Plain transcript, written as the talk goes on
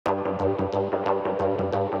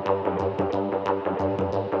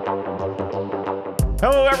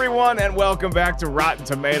Hello, everyone, and welcome back to Rotten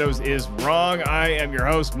Tomatoes is Wrong. I am your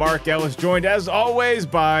host, Mark Ellis, joined as always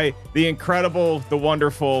by the incredible, the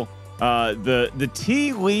wonderful, the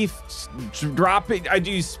tea leaf dropping.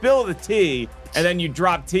 You spill the tea, and then you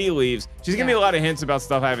drop tea leaves. She's giving me a lot of hints about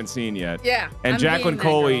stuff I haven't seen yet. Yeah. And Jacqueline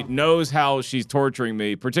Coley knows how she's torturing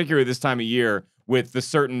me, particularly this time of year with the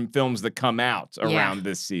certain films that come out around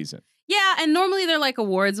this season. Yeah, and normally they're like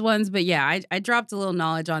awards ones, but yeah, I dropped a little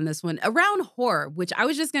knowledge on this one. Around horror, which I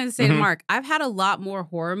was just going to say to Mark, I've had a lot more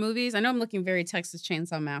horror movies. I know I'm looking very Texas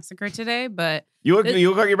Chainsaw Massacre today, but... You look like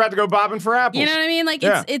you're about to go bobbing for apples. You know what I mean? Like,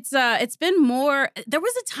 it's been more... There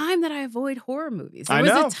was a time that I avoid horror movies. There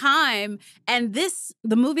was a time, and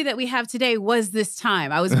the movie that we have today was this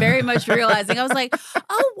time. I was very much realizing, I was like,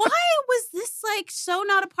 oh, why was this like so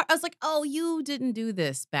not a part? I was like, oh, you didn't do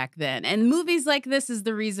this back then. And movies like this is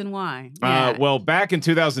the reason why. Yeah. Well, back in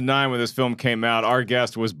 2009 when this film came out, our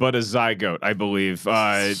guest was but a zygote, I believe.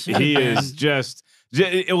 He is just...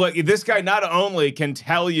 Look, this guy not only can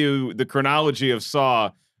tell you the chronology of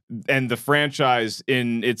Saw and the franchise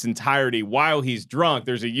in its entirety while he's drunk.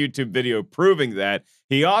 There's a YouTube video proving that.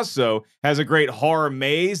 He also has a great horror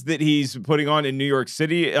maze that he's putting on in New York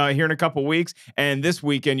City here in a couple weeks. And this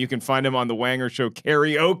weekend, you can find him on the Wanger Show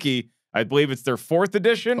Karaoke. I believe it's their 4th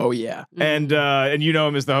edition. Oh, yeah. And you know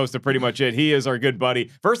him as the host of Pretty Much It. He is our good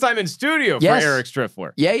buddy. First time in studio for Eric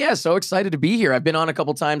Striffler. Yeah. So excited to be here. I've been on a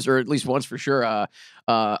couple times, or at least once for sure,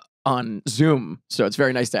 on Zoom. So it's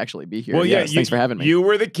very nice to actually be here. Well, thanks for having me. You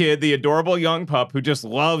were the kid, the adorable young pup who just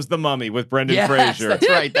loves The Mummy with Brendan Fraser. That's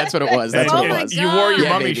right. That's what it was. That's what it was. You wore your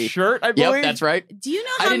mummy shirt, I believe? Yep, that's right. Do you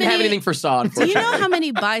know how I didn't have anything for Saw, unfortunately. Do you know how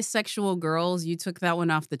many bisexual girls you took that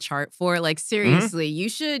one off the chart for? Like, seriously, you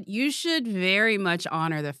should very much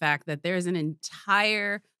honor the fact that there's an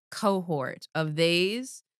entire cohort of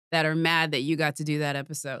theys that are mad that you got to do that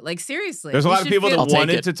episode. Like, seriously. There's a lot of people that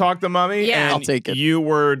wanted to talk The Mummy, and I'll take it. You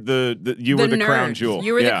were the crown jewel.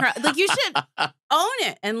 You were the crown. Like, you should own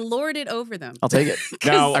it and lord it over them. I'll take it.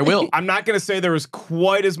 Now, I will. I'm not going to say there was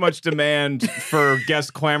quite as much demand for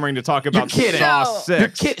guests clamoring to talk about You're kidding. Saw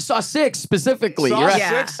 6. Saw 6 specifically. Saw You're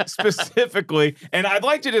right. 6 specifically. And I'd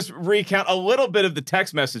like to just recount a little bit of the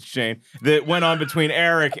text message chain that went on between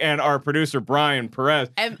Eric and our producer, Brian Perez.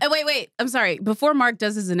 And wait. I'm sorry. Before Mark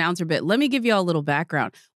does his announcer bit, let me give you all a little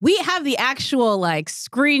background. We have the actual like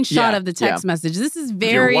screenshot of the text message. This is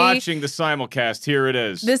very... You're watching the simulcast. Here it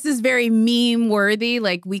is. This is very meme worthy.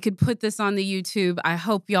 Like, we could put this on the YouTube. I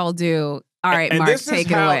hope y'all do. All right, Mark, take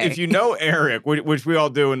it away. If you know Eric, which we all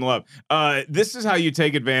do and love, this is how you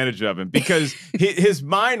take advantage of him, because his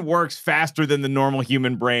mind works faster than the normal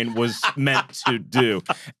human brain was meant to do.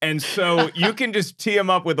 And so you can just tee him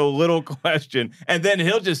up with a little question, and then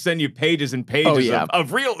he'll just send you pages and pages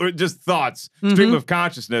of real, just thoughts, stream of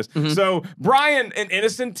consciousness. So Brian, an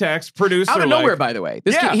innocent text, producer. Out of nowhere, by the way.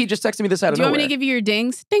 Kid, he just texted me this out of nowhere. Do you want me to give you your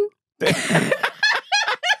dings? Ding.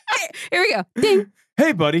 Here we go. Ding.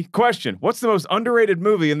 Hey, buddy, question. What's the most underrated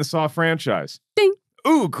movie in the Saw franchise? Ding.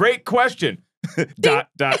 Ooh, great question. ...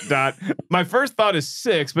 My first thought is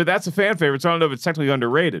 6, but that's a fan favorite, so I don't know if it's technically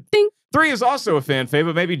underrated. Ding. 3 is also a fan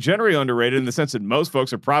favorite, maybe generally underrated in the sense that most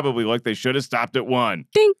folks are probably like they should have stopped at 1.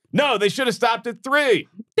 Ding. No, they should have stopped at 3.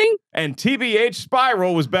 Ding. And TBH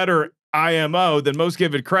Spiral was better IMO than most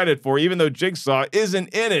give it credit for, even though Jigsaw isn't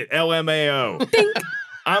in it. LMAO. Ding.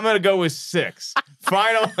 I'm going to go with 6.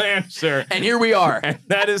 Final answer. And here we are. And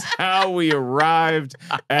that is how we arrived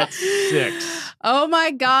at 6. Oh,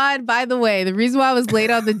 my God. By the way, the reason why I was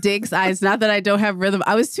late on the digs, it's not that I don't have rhythm.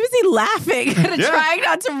 I was too busy laughing and trying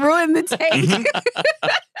not to ruin the take.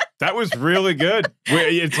 That was really good.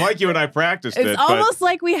 It's like you and I practiced it. It's almost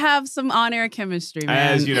like we have some on-air chemistry,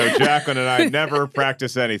 man. As you know, Jacqueline and I never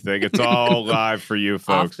practice anything. It's all live for you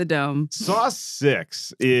folks. Off the dome. Saw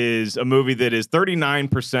 6 is a movie that is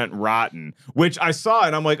 39% rotten, which I saw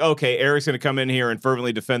and I'm like, okay, Eric's going to come in here and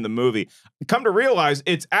fervently defend the movie. Come to realize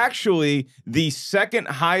it's actually the second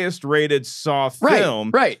highest rated Saw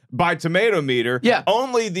film by Tomatometer. Yeah.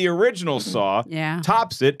 Only the original Saw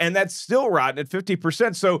tops it, and that's still rotten at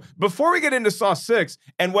 50%. So before we get into Saw 6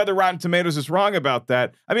 and whether Rotten Tomatoes is wrong about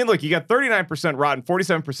that, I mean, look, you got 39% rotten,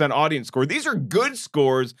 47% audience score. These are good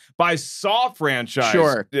scores by Saw franchise,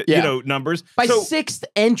 numbers. By 6th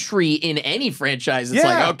entry in any franchise, it's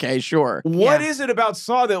like, okay, sure. What is it about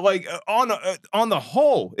Saw that, like, on the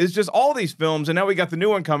whole, is just all these films, and now we got the new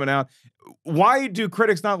one coming out. Why do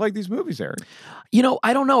critics not like these movies, Eric? You know,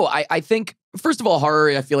 I don't know. I think, first of all, horror,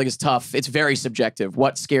 I feel like, is tough. It's very subjective.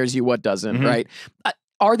 What scares you, what doesn't, right?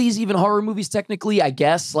 are these even horror movies technically? I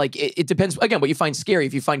guess. Like, it depends, again, what you find scary.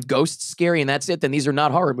 If you find ghosts scary and that's it, then these are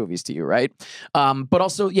not horror movies to you, right? But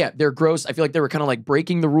also, yeah, they're gross. I feel like they were kind of like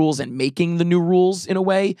breaking the rules and making the new rules in a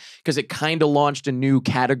way, because it kind of launched a new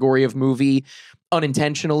category of movie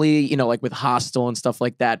unintentionally, you know, like with Hostel and stuff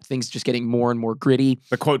like that, things just getting more and more gritty.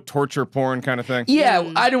 The quote torture porn kind of thing.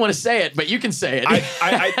 Yeah, I didn't want to say it, but you can say it.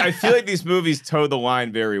 I feel like these movies toe the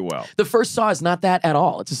line very well. The first Saw is not that at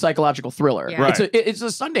all. It's a psychological thriller. Yeah. Right. It's a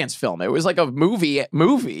Sundance film. It was like a movie, you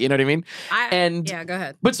know what I mean? Yeah, go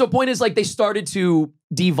ahead. But so point is, like, they started to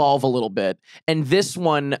devolve a little bit. And this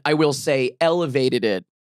one, I will say, elevated it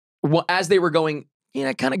as they were going, you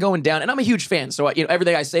know, kind of going down. And I'm a huge fan, so you know,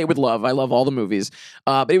 everything I say with love. I love all the movies.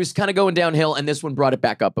 But it was kind of going downhill, and this one brought it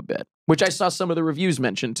back up a bit, which I saw some of the reviews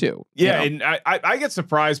mention too. Yeah, you know? and I get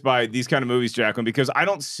surprised by these kind of movies, Jacqueline, because I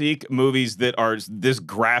don't seek movies that are this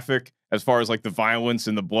graphic as far as like the violence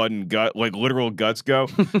and the blood and gut, like literal guts go.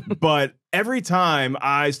 But every time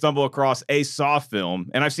I stumble across a Saw film,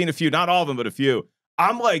 and I've seen a few, not all of them, but a few,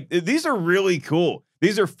 I'm like, these are really cool.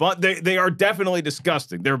 These are fun. They are definitely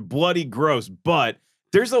disgusting. They're bloody gross, but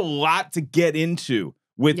there's a lot to get into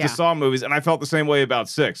with the Saw movies, and I felt the same way about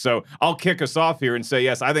 6. So I'll kick us off here and say,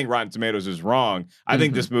 yes, I think Rotten Tomatoes is wrong. I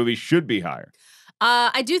think this movie should be higher.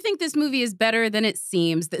 I do think this movie is better than it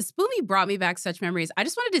seems. This movie brought me back such memories. I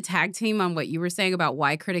just wanted to tag team on what you were saying about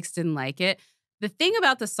why critics didn't like it. The thing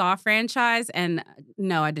about the Saw franchise, and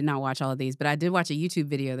no, I did not watch all of these, but I did watch a YouTube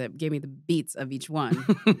video that gave me the beats of each one.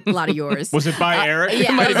 A lot of yours. Was it by Eric?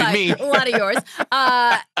 Yeah, it might have been me. A lot of yours.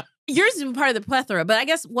 Yours is part of the plethora, but I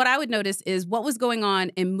guess what I would notice is what was going on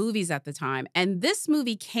in movies at the time. And this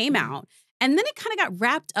movie came out, and then it kind of got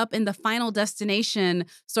wrapped up in the Final Destination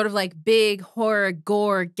sort of like big horror,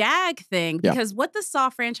 gore, gag thing. Because what the Saw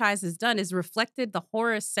franchise has done is reflected the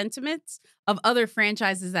horror sentiments of other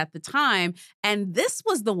franchises at the time. And this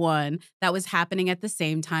was the one that was happening at the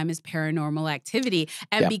same time as Paranormal Activity.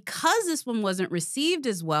 And because this one wasn't received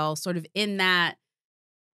as well, sort of in that,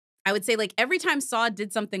 I would say, like, every time Saw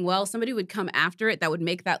did something well, somebody would come after it that would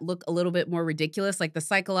make that look a little bit more ridiculous. Like the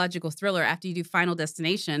psychological thriller, after you do Final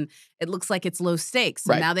Destination, it looks like it's low stakes.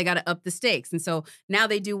 So now they got to up the stakes. And so now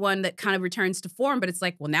they do one that kind of returns to form, but it's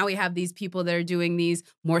like, well, now we have these people that are doing these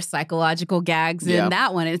more psychological gags in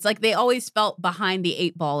that one. And it's like they always felt behind the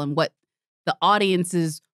 8 ball and what the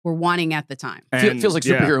audiences were wanting at the time. Feels like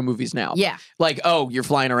superhero movies now. Yeah. Like, oh, you're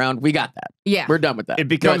flying around. We got that. Yeah. We're done with that. It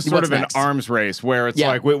becomes sort of next? an arms race where it's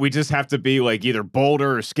like we just have to be like either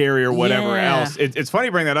bolder or scary or whatever else. It's funny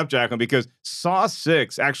you bring that up, Jacqueline, because Saw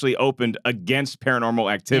 6 actually opened against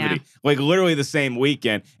Paranormal Activity, like literally the same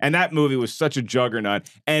weekend. And that movie was such a juggernaut.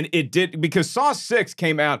 And it did, because Saw 6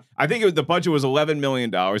 came out, I think the budget was $11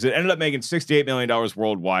 million. It ended up making $68 million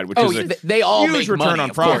worldwide, which is a they all huge make return money, on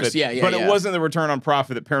of profit. course. Yeah, but it wasn't the return on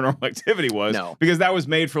profit that Paranormal Activity was, because that was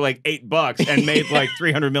made for like $8 and made like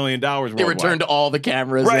 $300 million worldwide. They returned all the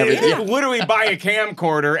cameras. Right, and everything. literally buy a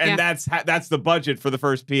camcorder, and that's the budget for the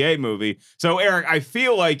first PA movie. So, Eric, I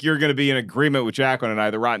feel like you're going to be in agreement with Jacqueline and I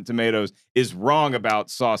that Rotten Tomatoes is wrong about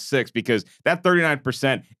Saw 6, because that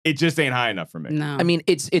 39%, it just ain't high enough for me. No. I mean,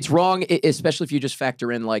 it's wrong, especially if you just factor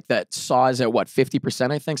in like that Saw is at what,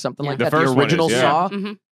 50%, I think, something like that. First the original one is, Saw.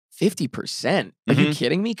 50%. Are you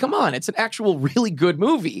kidding me? Come on. It's an actual really good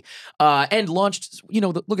movie. And launched, you know,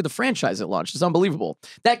 look at the franchise it launched. It's unbelievable.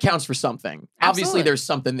 That counts for something. Obviously, there's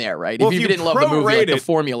something there, right? Well, if you didn't love the movie, like, the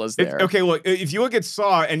formula's there. Okay, look, if you look at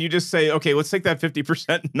Saw and you just say, okay, let's take that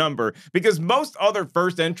 50% number, because most other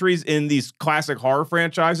first entries in these classic horror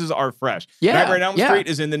franchises are fresh. Nightmare on Elm Street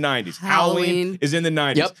is in the 90s. Halloween is in the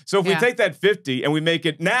 90s. So if we take that 50 and we make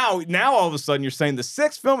it now all of a sudden you're saying the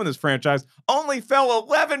 6th film in this franchise only fell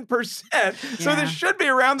 11%. So this should be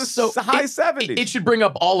around the high 70s. It should bring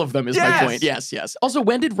up all of them is my point. Yes. Also,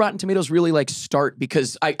 when did Rotten Tomatoes really like start?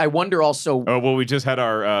 Because I wonder also. Oh, well, we just had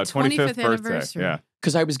our 25th birthday. Anniversary. Yeah.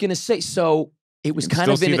 Because I was going to say, so it was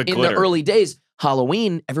kind of in the early days.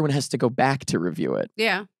 Halloween, everyone has to go back to review it.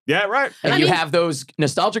 Yeah. Yeah, right. And you have those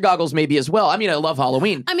nostalgia goggles maybe as well. I mean, I love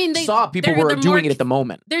Halloween. I mean, Saw people were doing it at the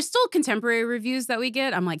moment. There's still contemporary reviews that we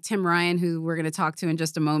get. I'm like, Tim Ryan, who we're going to talk to in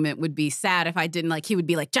just a moment, would be sad if I didn't, like, he would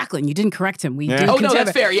be like, Jacqueline, you didn't correct him. We do Oh, no,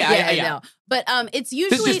 that's fair. Yeah. No. But it's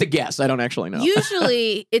usually... This is just a guess. I don't actually know.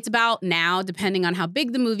 Usually, it's about now, depending on how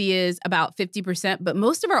big the movie is, about 50%. But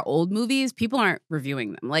most of our old movies, people aren't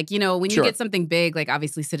reviewing them. Like, you know, when you get something big, like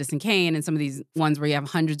obviously Citizen Kane and some of these ones where you have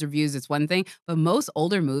hundreds of reviews, it's one thing. But most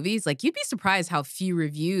older movies, like, you'd be surprised how few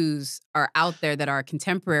reviews are out there that are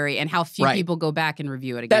contemporary and how few people go back and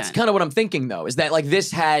review it again. That's kind of what I'm thinking, though, is that, like,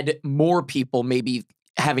 this had more people maybe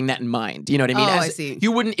having that in mind. You know what I mean? I see.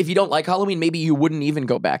 You wouldn't, if you don't like Halloween, maybe you wouldn't even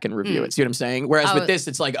go back and review it. See what I'm saying? Whereas with this,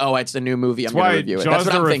 it's like, oh, it's a new movie. I'm going to review it. That's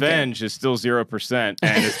what the I'm Revenge thinking. is still 0%,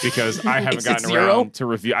 and it's because I haven't gotten zero? around to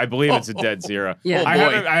review. I believe it's a dead zero. Yeah. I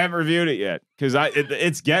haven't reviewed it yet because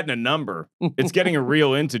it's getting a number. It's getting a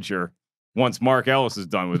real integer once Mark Ellis is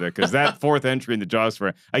done with it, because that fourth entry in the Jaws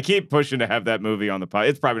for I keep pushing to have that movie on the pod.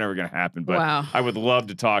 It's probably never going to happen, but I would love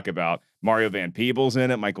to talk about Mario Van Peebles in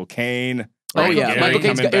it, Michael Caine. Oh yeah, Michael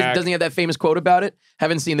Caine's doesn't he have that famous quote about it?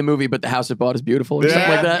 Haven't seen the movie, but the house it bought is beautiful, or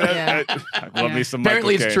something like that. I love me some.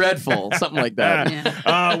 Apparently, Michael it's Caine. dreadful, something like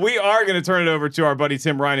that. We are going to turn it over to our buddy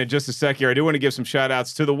Tim Ryan in just a sec here. I do want to give some shout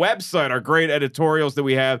outs to the website, our great editorials that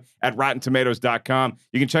we have at RottenTomatoes.com.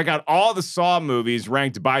 You can check out all the Saw movies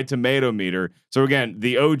ranked by Tomatometer. So again,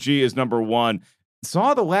 the OG is number 1.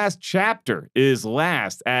 Saw the Last Chapter is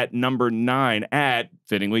last at number 9 at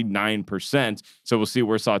fittingly 9%. So we'll see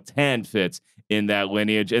where Saw 10 fits in that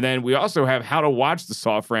lineage. And then we also have how to watch the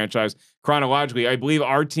Saw franchise chronologically. I believe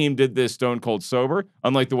our team did this stone cold sober,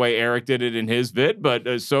 unlike the way Eric did it in his vid,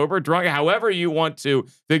 but sober, drunk, however you want to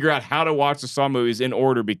figure out how to watch the Saw movies in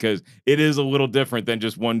order, because it is a little different than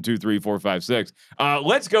just 1, 2, 3, 4, 5, 6.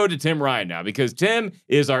 Let's go to Tim Ryan now, because Tim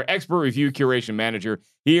is our expert review curation manager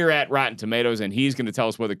here at Rotten Tomatoes, and he's going to tell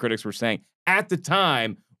us what the critics were saying at the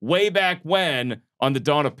time, way back when, on the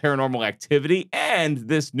dawn of Paranormal Activity and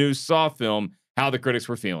this new Saw film, how the critics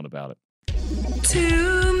were feeling about it.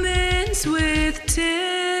 2 Minutes with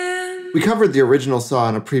Tim. We covered the original Saw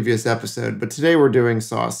in a previous episode, but today we're doing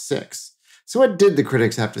Saw 6. So what did the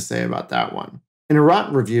critics have to say about that one? In a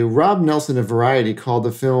Rotten review, Rob Nelson of Variety called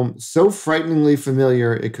the film so frighteningly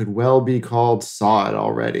familiar it could well be called Saw It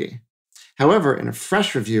already. However, in a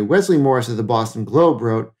fresh review, Wesley Morris of the Boston Globe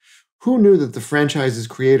wrote, "Who knew that the franchise's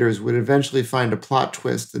creators would eventually find a plot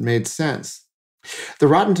twist that made sense?" The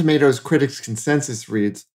Rotten Tomatoes critics' consensus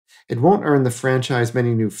reads, "It won't earn the franchise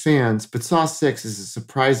many new fans, but Saw 6 is a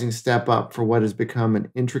surprising step up for what has become an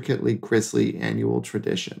intricately grisly annual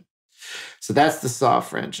tradition." So that's the Saw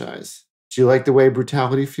franchise. Do you like the way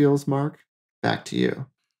brutality feels, Mark? Back to you.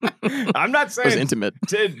 I'm not saying it was intimate.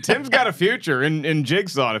 Tim's got a future in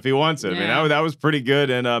Jigsaw if he wants it. I mean, that was pretty good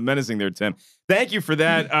and menacing there, Tim. Thank you for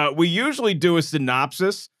that. We usually do a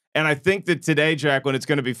synopsis, and I think that today, Jacqueline, it's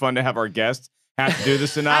going to be fun to have our guest have to do the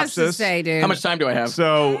synopsis. I was to say, dude. How much time do I have?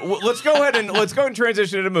 So let's go ahead and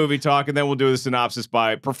transition into movie talk, and then we'll do the synopsis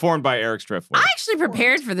performed by Eric Striffler. I actually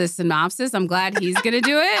prepared for this synopsis. I'm glad he's going to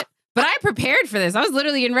do it. But I prepared for this. I was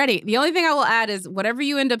literally getting ready. The only thing I will add is whatever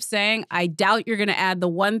you end up saying, I doubt you're going to add the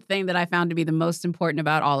one thing that I found to be the most important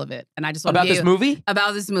about all of it. And I just want about this movie?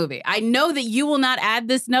 About this movie. I know that you will not add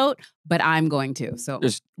this note, but I'm going to. So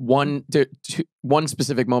there's one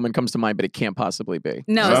specific moment comes to mind, but it can't possibly be.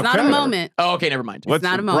 No, it's not a moment. Oh, okay, never mind. It's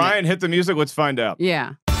not a moment. Brian, hit the music. Let's find out.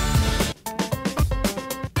 Yeah.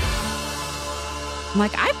 I'm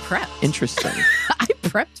like, I prepped. Interesting. I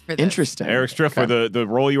prepped for this. Interesting. Eric Striffler, Okay. the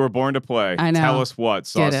role you were born to play. I know. Tell us what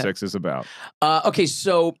Saw 6 is about. Okay,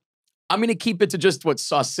 so I'm going to keep it to just what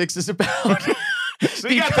Saw 6 is about. So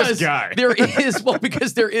you got this guy.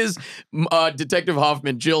 because there is Detective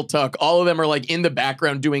Hoffman, Jill Tuck, all of them are like in the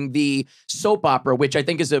background doing the soap opera, which I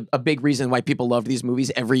think is a big reason why people love these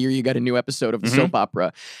movies. Every year you got a new episode of the soap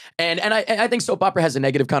opera. And I think soap opera has a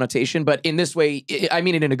negative connotation, but in this way, I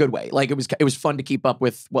mean it in a good way. Like it was fun to keep up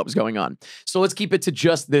with what was going on. So let's keep it to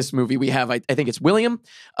just this movie. We have, I think it's William,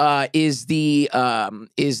 is the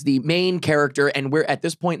main character, and we're at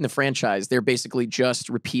this point in the franchise, they're basically just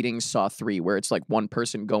repeating Saw 3, where it's like one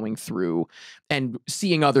person going through and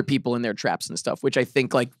seeing other people in their traps and stuff, which I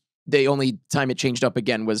think like the only time it changed up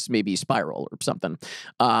again was maybe Spiral or something.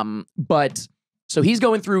 But so he's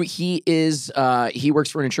going through, he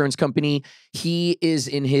works for an insurance company. He is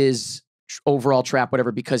in his overall trap,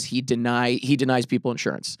 whatever, because he denies people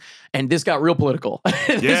insurance. And this got real political.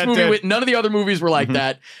 This movie, none of the other movies were like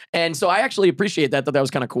that. And so I actually appreciate that. Thought that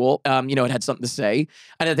was kind of cool. It had something to say.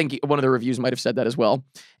 And I think one of the reviews might have said that as well.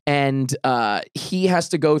 And he has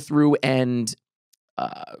to go through and,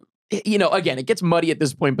 again, it gets muddy at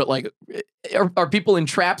this point, but like, are people in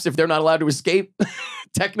traps if they're not allowed to escape?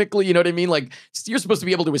 Technically, you know what I mean? Like, you're supposed to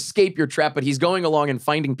be able to escape your trap, but he's going along and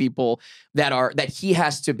finding people that he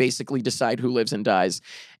has to basically decide who lives and dies.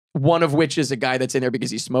 One of which is a guy that's in there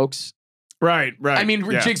because he smokes. Right. I mean,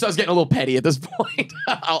 Jigsaw's getting a little petty at this point.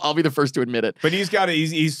 I'll be the first to admit it. But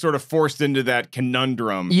he's sort of forced into that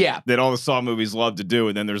conundrum that all the Saw movies love to do.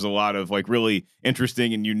 And then there's a lot of like really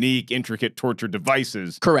interesting and unique, intricate torture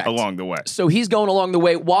devices along the way. So he's going along the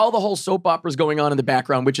way while the whole soap opera is going on in the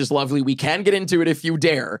background, which is lovely. We can get into it if you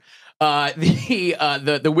dare.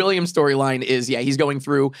 The William storyline is, he's going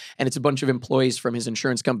through, and it's a bunch of employees from his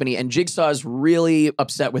insurance company, and Jigsaw's really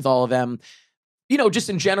upset with all of them. Just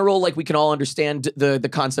in general, like we can all understand the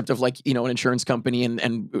concept of like, an insurance company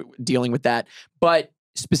and dealing with that. But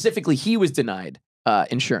specifically, he was denied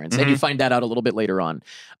insurance. And you find that out a little bit later on.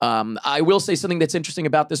 I will say something that's interesting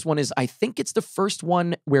about this one is I think it's the first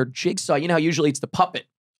one where Jigsaw, how usually it's the puppet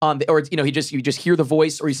on the, or, you just hear the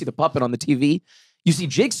voice or you see the puppet on the TV. You see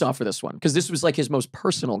Jigsaw for this one because this was like his most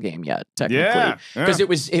personal game yet, technically. Because it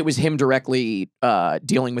was him directly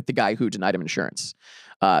dealing with the guy who denied him insurance.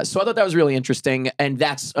 So I thought that was really interesting, and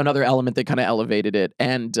that's another element that kind of elevated it.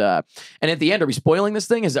 And at the end, are we spoiling this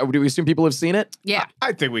thing? Do we assume people have seen it? Yeah,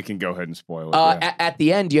 I think we can go ahead and spoil it. At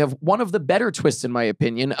the end, you have one of the better twists, in my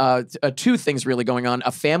opinion. Two things really going on: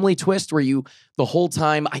 a family twist where the whole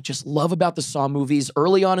time I just love about the Saw movies.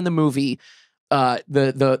 Early on in the movie,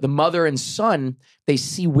 the mother and son, they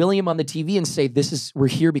see William on the TV and say, we're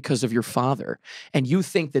here because of your father, and you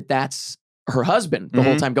think that that's her husband the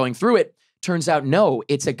whole time going through it. Turns out, no,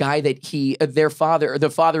 it's a guy that the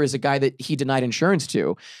father is a guy that he denied insurance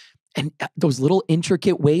to. And those little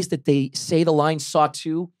intricate ways that they say the line Saw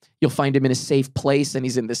 2, you'll find him in a safe place and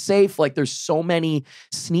he's in the safe. Like there's so many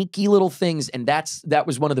sneaky little things. And that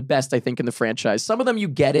was one of the best, I think, in the franchise. Some of them you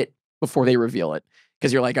get it before they reveal it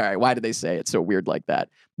because you're like, all right, why did they say it so weird like that?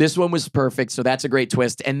 This one was perfect. So that's a great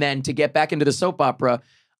twist. And then to get back into the soap opera,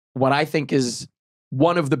 what I think is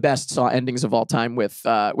one of the best Saw endings of all time with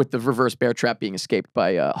the reverse bear trap being escaped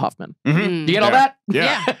by Hoffman. Do you get all that?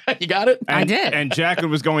 Yeah. You got it? I did. And Jacqueline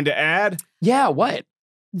was going to add? Yeah, what?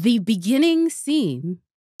 The beginning scene,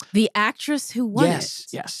 the actress who won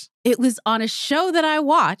Yes. It was on a show that I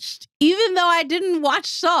watched, even though I didn't watch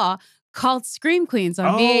Saw, called Scream Queens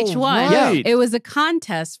on VH1. Right. It was a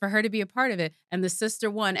contest for her to be a part of it, and the sister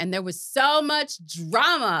won, and there was so much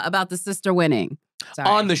drama about the sister winning. Sorry.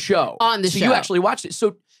 On the show. So you actually watched it.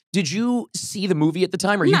 So did you see the movie at the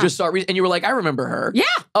time, or you just saw it and you were like, I remember her? Yeah.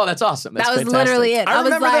 Oh, that's awesome. That's that was fantastic. literally it. I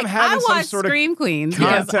was like, I watched sort of Scream Queens.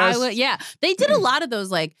 contest. They did a lot of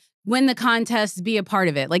those, like, win the contest, be a part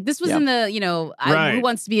of it. Like this was in the, Who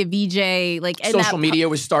Wants to Be a VJ? Like and social media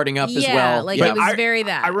was starting up as well. Like it was very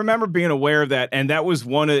that. I remember being aware of that, and that was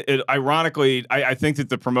one of it. Ironically, I think that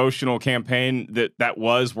the promotional campaign that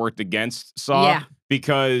worked against Saw. Yeah.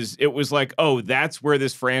 Because it was like, oh, that's where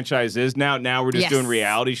this franchise is now. Now we're just doing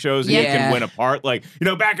reality shows and you can win a part. Like,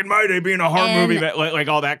 back in my day, being a horror movie, like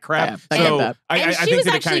all that crap. Yeah, I think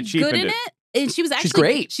that it kind of cheapened it. And she was actually she's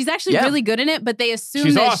great. She's actually really good in it, but they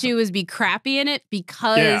assumed that she was be crappy in it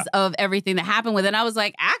because of everything that happened with it. And I was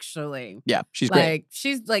like, actually. Yeah, she's great.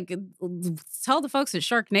 She's like, tell the folks at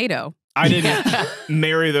Sharknado. I didn't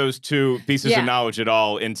marry those two pieces of knowledge at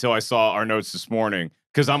all until I saw our notes this morning.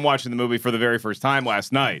 Because I'm watching the movie for the very first time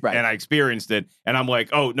last night, and I experienced it, and I'm like,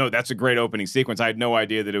 oh, no, that's a great opening sequence. I had no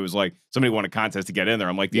idea that it was like somebody won a contest to get in there.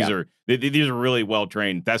 I'm like, these are really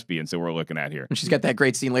well-trained thespians that we're looking at here. And she's got that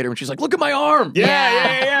great scene later when she's like, look at my arm.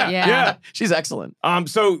 Yeah. She's excellent.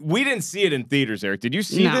 So we didn't see it in theaters, Eric. Did you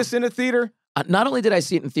see this in a theater? Not only did I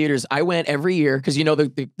see it in theaters, I went every year, because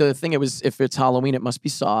the thing, it was, if it's Halloween, it must be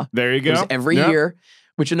Saw. There you go. It was every year,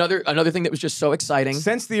 which another thing that was just so exciting.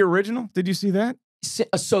 Since the original, did you see that?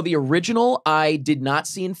 So the original, I did not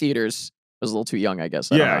see in theaters. I was a little too young, I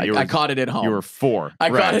guess. I caught it at home. You were 4.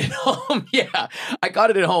 I caught it at home. Yeah, I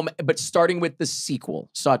caught it at home. But starting with the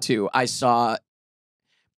sequel, Saw 2, I saw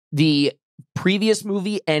the previous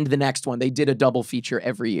movie and the next one. They did a double feature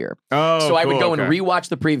every year. Oh, so I would go and rewatch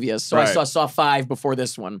the previous. So I saw 5 before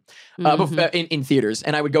this one in theaters,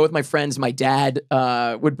 and I would go with my friends. My dad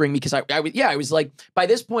would bring me because I was like, by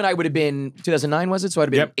this point I would have been 2009, was it? So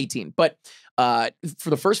I'd have been 18. But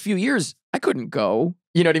for the first few years, I couldn't go.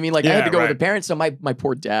 You know what I mean? Like I had to go with the parents, so my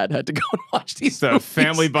poor dad had to go and watch these. So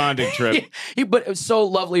family bonding trip. But it was so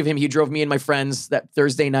lovely of him. He drove me and my friends that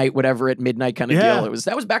Thursday night, whatever, at midnight kind of deal.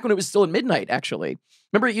 That was back when it was still at midnight, actually.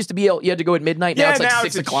 Remember, it used to be you had to go at midnight. Now it's like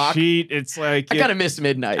 6 o'clock. It's like I kind of miss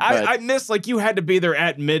midnight. I miss like you had to be there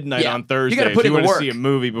at midnight on Thursday. You got to put in the work. See a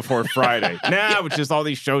movie before Friday. Now it's just all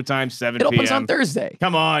these showtimes 7 p.m. It opens on Thursday.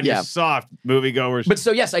 Come on, you soft moviegoers. But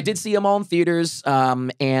so yes, I did see them all in theaters,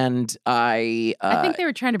 and I think they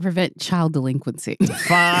were trying to prevent child delinquency.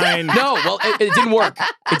 Fine. No, well, it didn't work.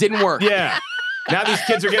 It didn't work. Yeah. Now these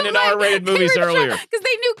kids are getting into R-rated movies earlier. Because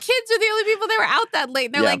they knew kids are the only people that were out that late.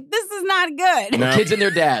 And they're like, this is not good. No. Kids and their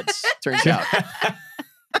dads, turns out.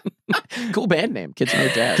 Cool band name, Kids and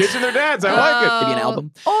Their Dads. Kids and Their Dads, I like it. Maybe an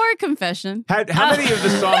album. Or Confession. How many of the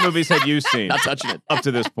Saw movies had you seen? Not touching it. Up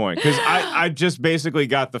to this point. Because I just basically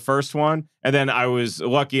got the first one, and then I was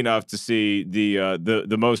lucky enough to see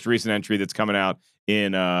the most recent entry that's coming out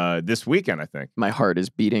in this weekend, I think. My heart is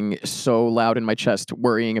beating so loud in my chest,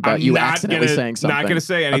 worrying about I'm you not accidentally gonna- saying something. Not going to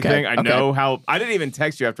say anything. Okay, I know how. I didn't even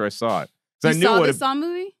text you after I saw it. You I knew saw what the Saw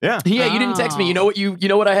movie? Yeah. Yeah, you didn't text me. You know what you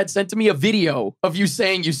know what I had sent to me? A video of you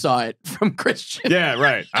saying you saw it from Christian. Yeah,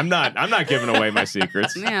 right. I'm not giving away my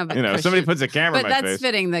secrets. Yeah, but You know, Christian- somebody puts a camera in But my that's face.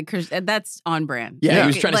 fitting that that's on brand. Yeah, he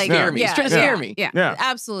was trying to scare me. He's trying to scare me. Yeah, Yeah.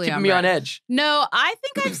 absolutely. Keeping me on brand. edge. No, I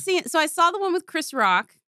think I've seen. So I saw the one with Chris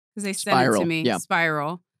Rock because they sent it Spiral, to me. yeah.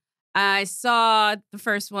 Spiral. I saw the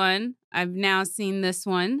first one. I've now seen this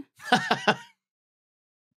one.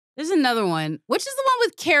 There's another one. Which is the one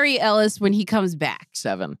with Carrie Ellis when he comes back?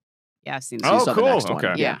 7. Yeah, I've seen this. So you Oh, saw the cool. next one.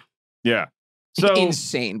 Okay. Yeah. Yeah. So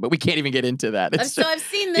insane, but we can't even get into that. It's So I've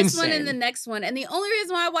seen this one and insane. the next one. And the only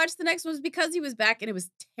reason why I watched the next one was because he was back and it was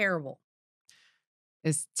terrible.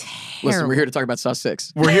 It's terrible. Listen, we're here to talk about Saw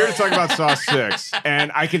 6. we're here to talk about Saw 6.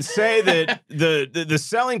 And I can say that the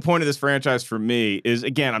selling point of this franchise for me is,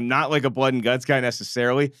 again, I'm not like a blood and guts guy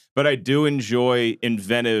necessarily, but I do enjoy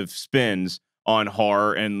inventive spins on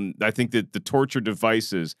horror. And I think that the torture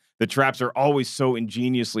devices, the traps are always so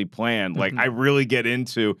ingeniously planned. Like, I really get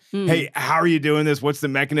into, hey, how are you doing this? What's the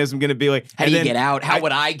mechanism going to be like? How do you get out? How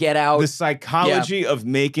would I get out? The psychology of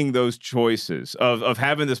making those choices, of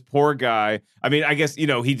having this poor guy. I mean, I guess, he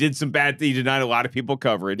did some bad things. He denied a lot of people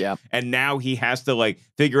coverage. Yeah. And now he has to like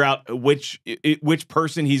figure out which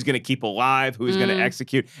person he's going to keep alive, who he's going to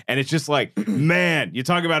execute. And it's just like, man, you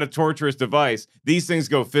talk about a torturous device. These things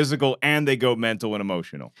go physical and they go mental and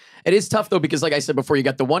emotional. It is tough though, because like I said before, you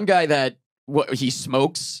got the one guy that he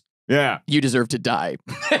smokes. Yeah. You deserve to die.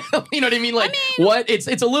 You know what I mean? Like, what? It's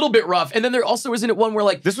a little bit rough. And then there also isn't it one where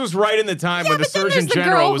like This was right in the time when the but then Surgeon there's the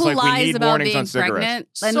General girl was who like, we lies need about warnings being on cigarettes. pregnant.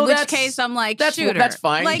 In So which that's- case, I'm like, that's shoot her. that's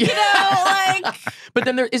fine. Like, like. But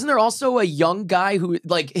then isn't there also a young guy who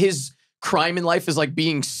like his crime in life is like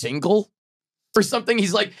being single or something?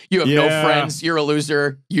 He's like, you have no Yeah. friends, you're a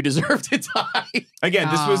loser, you deserve to die. Again,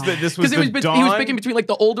 this was Because the he dawn. was picking between like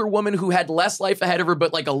the older woman who had less life ahead of her,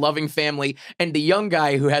 but like a loving family, and the young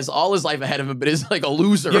guy who has all his life ahead of him, but is like a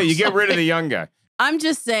loser. Yeah, you get rid of the young guy. I'm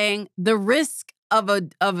just saying the risk of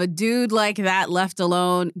a dude like that left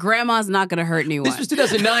alone, grandma's not going to hurt anyone. This was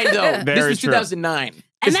 2009, though. This Very was true. 2009. And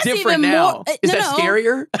It's that's different even now. more- Is no, that no.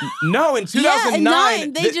 scarier? No, in 2009, Yeah, in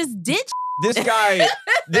 9, they just ditched.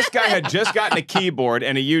 this guy had just gotten a keyboard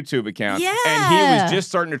and a YouTube account, and he Yeah. was just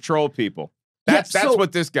starting to troll people. That's so-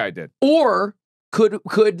 what this guy did. Or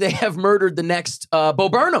could they have murdered the next Bo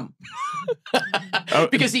Burnham?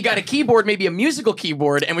 Because he got a keyboard, maybe a musical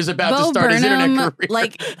keyboard, and was about to start his internet career.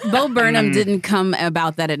 Like Bo Burnham didn't come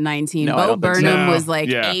about that at 19. No, I Bo don't think so. Burnham No. was like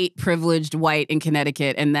Yeah. 8, privileged, white in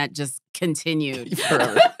Connecticut, and that just continued.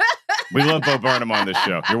 Forever. We love Bo Burnham on this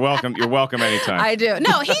show. You're welcome. You're welcome anytime. I do.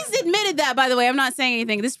 No, he's admitted that, by the way. I'm not saying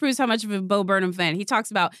anything. This proves how much of a Bo Burnham fan. He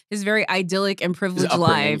talks about his very idyllic and privileged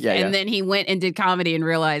upbringing. life. Yeah, yeah. And then he went and did comedy and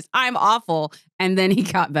realized, I'm awful. And then he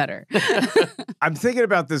got better. I'm thinking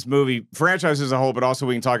about this movie franchise as a whole, but also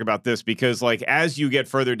we can talk about this because, like, as you get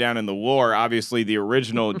further down in the lore, obviously the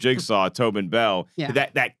original Jigsaw, Tobin Bell, Yeah.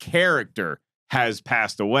 that character has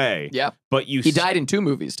passed away. Yeah. But He died in 2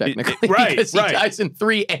 movies, technically. Right, Because he right. dies in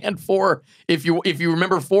 3 and 4. If you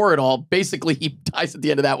remember 4 at all, basically he dies at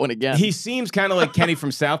the end of that one again. He seems kind of like Kenny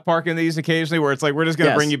from South Park in these occasionally, where it's like, we're just going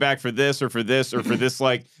to Yes. bring you back for this or for this or for this,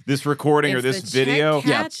 like this recording or If this the video. check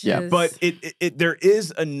Yeah, catches. yeah. But there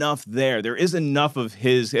is enough there. There is enough of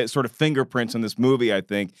his sort of fingerprints in this movie, I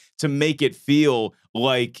think, to make it feel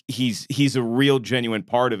like he's a real, genuine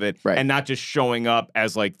part of it, Right. and not just showing up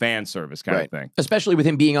as like fan service kind of thing. Especially with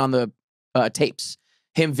him being on the tapes.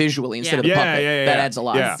 Him visually instead of the Yeah, puppet. yeah, That yeah. adds a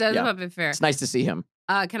lot. Yeah. Instead Yeah. of Puppet Fair. It's nice to see him.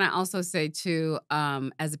 Can I also say, too,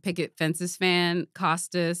 as a Picket Fences fan,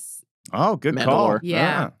 Costas, Oh, good Mandalore. call.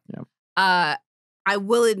 Yeah. I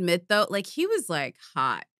will admit, though, like he was like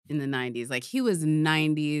hot in the 90s. Like he was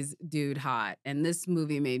 90s dude hot. And this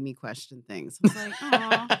movie made me question things. I was like,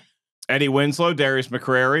 oh. Eddie Winslow, Darius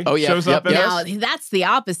McCrary shows yep, up in yep. this. Now, that's the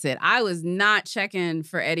opposite. I was not checking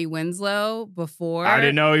for Eddie Winslow before. I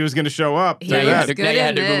didn't know he was going to show up. He Tell you Yeah, looks that. yeah. good Now you had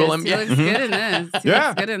in to this. Google him. He Yeah. looks good in this. He Yeah.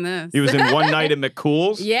 looks good in this. He was in One Night at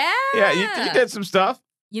McCool's. Yeah. Yeah, you did some stuff.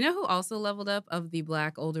 You know who also leveled up of the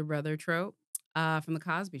black older brother trope? From the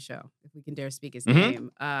Cosby Show, if we can dare speak his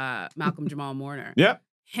name. Malcolm Jamal Warner. Yep.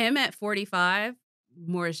 Him at 45,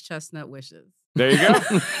 Morris Chestnut wishes. There you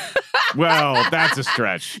go. Well, that's a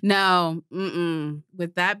stretch. No,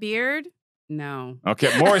 with that beard, no.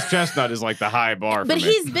 Okay, Morris Chestnut is like the high bar But for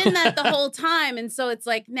me. he's been that the whole time, and so it's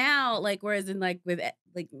like now, like whereas in like with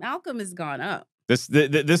like Malcolm has gone up.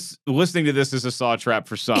 This listening to this is a saw trap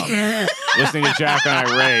for some. Listening to Jacqueline and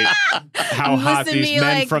I rate how hot these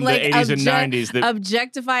men from the 80s and 90s that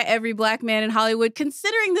objectify every black man in Hollywood.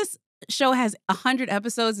 Considering this show has 100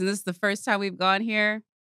 episodes and this is the first time we've gone here.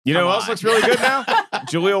 You know who else looks really good now?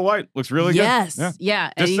 Julia White looks really good. Yes.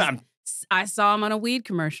 Yeah. And I saw him on a weed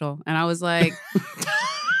commercial and I was like,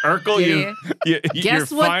 Urkel, you're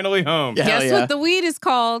finally home. Guess what the weed is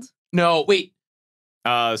called? No, wait.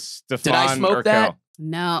 Stefan Did I smoke Urkel. that?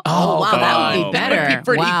 No. Oh, wow, that would be better. That'd be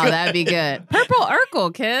pretty wow, good. that'd be good. Purple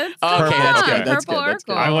Urkel, kids. Okay, that's good. That's Purple good. That's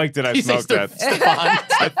good. Urkel. I liked it. I You say smoked that.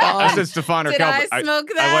 Stefan. I said Stefan Urkel. Did I smoke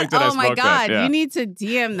that? I liked that. Oh my God. Yeah. You need to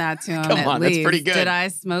DM that to him. Come at on, that's least. pretty good. Did I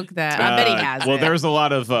smoke that? I bet he has. Well, it. there's a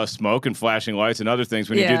lot of smoke and flashing lights and other things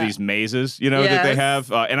when you do Yeah. these mazes, that they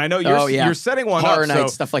have. And I know you're setting one Horror up.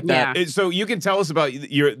 nights, stuff like that. So you can tell us about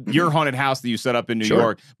your haunted house that you set up in New Sure.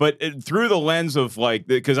 York, but through the lens of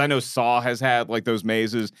because I know Saw has had like those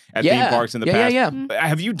mazes at theme parks in the past. Yeah.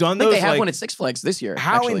 Have you done I think those? they have one at Six Flags this year.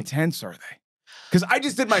 How actually. intense are they? Because I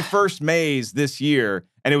just did my first maze this year,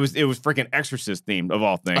 and it was freaking Exorcist themed of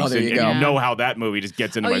all things. Oh, there you and go. You know how that movie just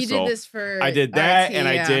gets into my you soul. did this for I did that, RT, and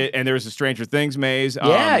I yeah. did, and there was a Stranger Things maze.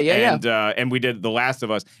 And we did The Last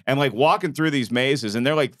of Us, and like walking through these mazes, and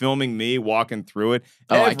they're like filming me walking through it.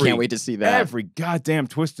 Oh, I can't wait to see that. Every goddamn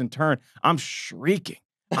twist and turn, I'm shrieking.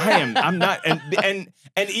 I'm not,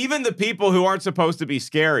 and even the people who aren't supposed to be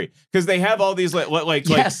scary because they have all these like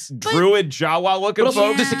druid Jawa looking But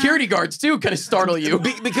also folks. the security guards too kind of startle you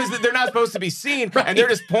because they're not supposed to be seen, Right. and they're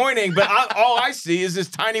just pointing. But all I see is this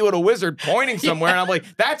tiny little wizard pointing somewhere, and I'm like,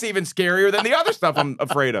 that's even scarier than the other stuff I'm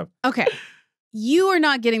afraid of. Okay. You are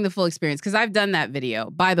not getting the full experience because I've done that video.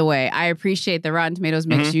 By the way, I appreciate the Rotten Tomatoes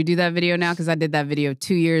makes you do that video now because I did that video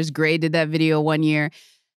 2 years. Gray did that video 1 year.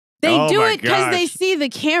 They Oh do my it because they gosh. see the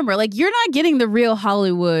camera. Like, you're not getting the real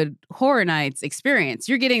Hollywood Horror Nights experience.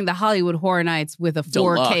 You're getting the Hollywood Horror Nights with a 4K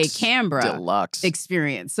Deluxe. camera Deluxe.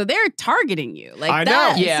 experience. So they're targeting you. Like I know.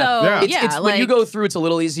 that. Yeah. So, Yeah. It's when you go through, it's a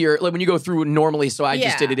little easier. Like when you go through normally. So I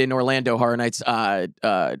just Yeah. did it in Orlando Horror Nights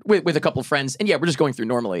with a couple of friends, and we're just going through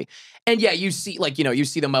normally. And you see you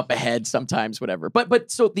see them up ahead sometimes, whatever.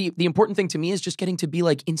 But so the important thing to me is just getting to be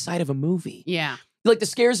like inside of a movie. Yeah. Like the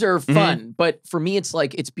scares are fun, but for me, it's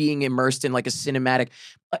like it's being immersed in like a cinematic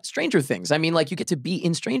Stranger Things. I mean, like you get to be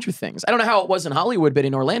in Stranger Things. I don't know how it was in Hollywood, but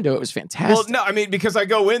in Orlando, it was fantastic. Well, no, I mean, because I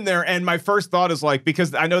go in there and my first thought is like,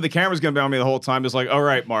 because I know the camera's going to be on me the whole time, it's like, all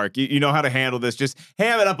right, Mark, you know how to handle this. Just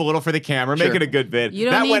ham it up a little for the camera, make Sure. it a good vid. You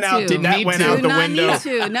don't that need went out, to. did that Need went to. out Do the not window. need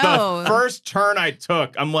to, no. The first turn I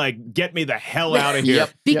took, I'm like, get me the hell out of here. Yep.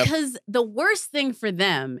 Because the worst thing for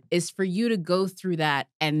them is for you to go through that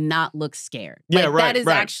and not look scared. Yeah, Like, right, that is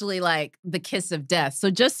right. actually like the kiss of death. So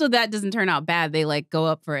just so that doesn't turn out bad, they like go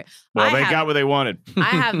up for it. Well, they got what they wanted. I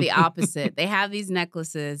have the opposite. They have these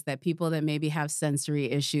necklaces that people that maybe have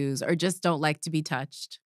sensory issues or just don't like to be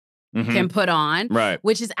touched Mhm. can put on, Right.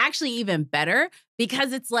 which is actually even better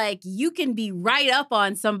because it's like you can be right up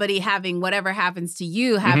on somebody having whatever happens to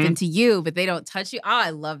you happen to you, but they don't touch you. Oh,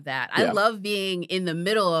 I love that. I Yeah. love being in the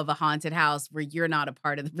middle of a haunted house where you're not a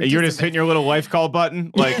part of the You're just hitting your little life call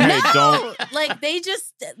button. Like, hey, don't. Like they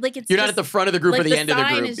just like it's You're not just, at the front of the group like or the end of the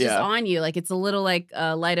sign group. is just on you. Like it's a little like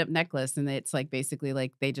light up necklace, and it's like basically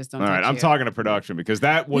like they just don't. All right, touch I'm you. talking to production because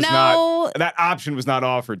that was No. that option was not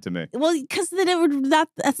offered to me. Well, because then it would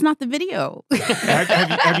that's not the video.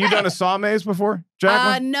 have you done a Saw maze before,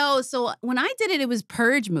 Jacqueline? No. So when I did it, it was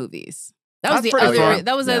Purge movies. That was That's the pretty other. fun.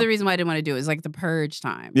 That was the Yeah. other reason why I didn't want to do it. It was like the Purge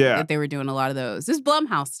time. Yeah. that they were doing a lot of those. This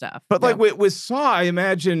Blumhouse stuff. But like with Saw, I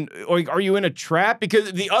imagine, like, are you in a trap?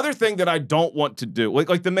 Because the other thing that I don't want to do,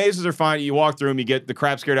 like the mazes are fine. You walk through them, you get the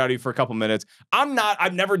crap scared out of you for a couple minutes.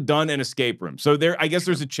 I've never done an escape room, so I guess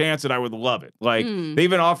there's a chance that I would love it. Like they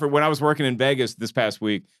even offered when I was working in Vegas this past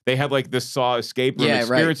week, they had like this Saw escape room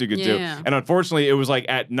experience you could do. Yeah. And unfortunately, it was like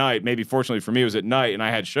at night. Maybe fortunately for me, it was at night, and I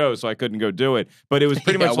had shows, so I couldn't go do it. But it was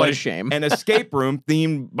pretty Yeah, much what a like shame. an escape room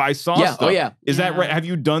themed by Saw Yeah, stuff. oh, yeah. Is that Yeah. right? Have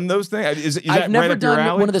you done those things? Is that I've never right up your done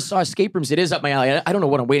alley? one of the Saw escape rooms. It is up my alley. I don't know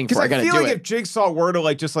what I'm waiting for. Because I I gotta feel do like it. if Jigsaw were to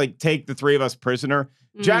like just like take the three of us prisoner,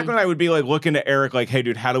 Jacqueline and I would be like looking to Eric like, hey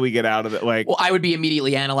dude, how do we get out of it? Like, Well, I would be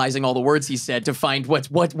immediately analyzing all the words he said to find what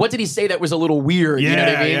did he say that was a little weird? You know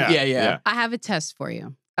what I mean? Yeah. I have a test for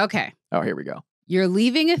you. Okay, Oh, here we go. you're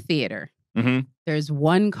leaving a theater. Mhm. There's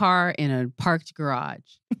one car in a parked garage,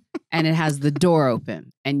 and it has the door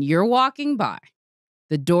open, and you're walking by.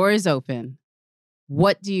 The door is open.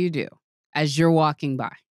 What do you do as you're walking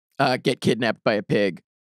by? Get kidnapped by a pig.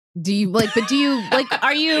 Do you like? But do you like?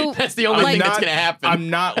 Are you? That's the only Like- thing that's Not- gonna happen. I'm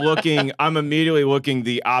not looking. I'm immediately looking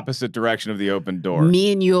the opposite direction of the open door.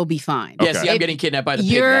 Me and you'll be fine. Yeah, Okay. see, I'm getting kidnapped by the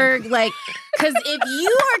pig. You're like, Because if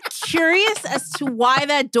you are curious as to why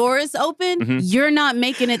that door is open, you're not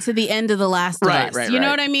making it to the end of The Last of Us. You know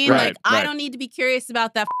what I mean? Right, I don't need to be curious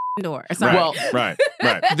about that door. Right, well, right.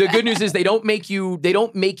 The good news is they don't make you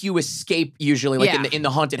escape usually, like in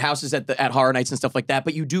the haunted houses at horror nights and stuff like that.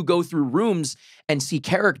 But you do go through rooms and see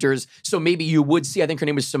characters. So maybe you would see, I think her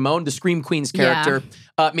name was Simone, the Scream Queen's character,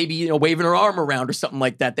 maybe waving her arm around or something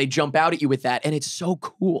like that. They jump out at you with that, and it's so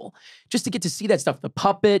cool just to get to see that stuff. The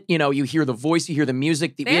puppet, you hear the voice, you hear the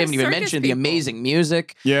music. We haven't even mentioned the amazing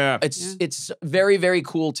music. Yeah, it's very, very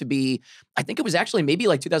cool to be. I think it was actually maybe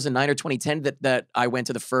like 2009 or 2010 that I went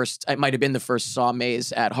to the first. It might have been the first Saw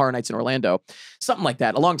maze at Horror Nights in Orlando, something like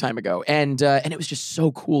that, a long time ago. And it was just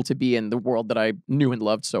so cool to be in the world that I knew and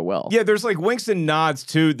loved so well. Yeah, there's like winks and nods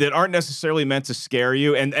too that aren't necessarily meant to scare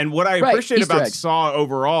you. And what I appreciate Easter about eggs. Saw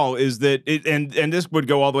overall is that and this would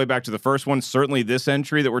go all the way back to the first one. Certainly, this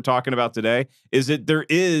entry that we're talking about today is that there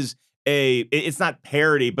is it's not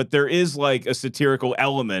parody, but there is like a satirical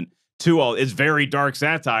element to all. It's very dark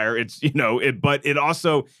satire. It's but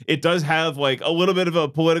it does have like a little bit of a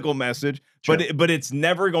political message, Sure. but it's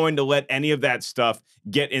never going to let any of that stuff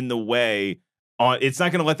get in the way. It's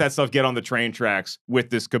not going to let that stuff get on the train tracks with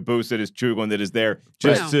this caboose that is Chuglin that is there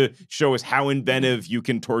just to show us how inventive you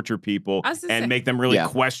can torture people and make them really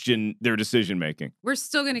question their decision making. We're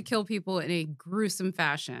still going to kill people in a gruesome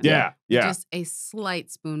fashion. Yeah. Just a slight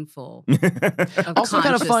spoonful of Also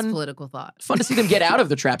kind of fun political thought. Fun to see them get out of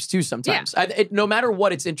the traps too sometimes. No matter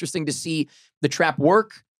what, it's interesting to see the trap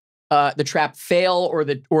work, the trap fail, or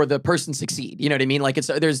the person succeed. You know what I mean? Like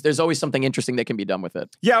there's always something interesting that can be done with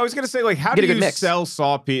it. Yeah, I was gonna say, like, how do you sell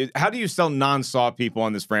Saw people? How do you sell non-Saw people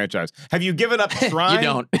on this franchise? Have you given up trying? You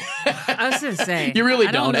don't. I was gonna say you really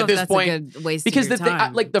I don't don't know at if this that's point. a good waste Because of your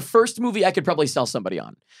time. like the first movie, I could probably sell somebody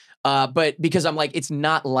on. But because I'm like, it's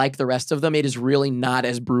not like the rest of them. It is really not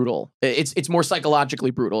as brutal. It's more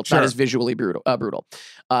psychologically brutal. It's not as visually brutal.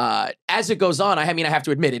 As it goes on, I have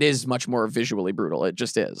to admit, it is much more visually brutal. It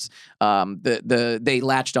just is. They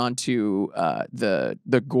latched onto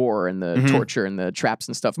the gore and the torture and the traps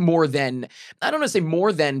and stuff more than, I don't want to say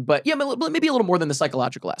more than, but maybe a little more than the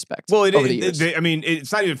psychological aspect. Well,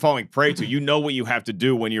 it's not even falling prey to. You know what you have to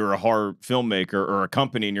do when you're a horror filmmaker or a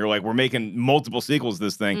company, and you're like, we're making multiple sequels to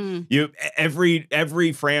this thing.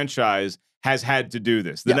 Every franchise has had to do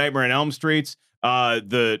this. The Nightmare on Elm Streets, Friday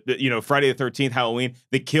the 13th, Halloween,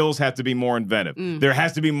 the kills have to be more inventive. There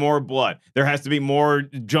has to be more blood. There has to be more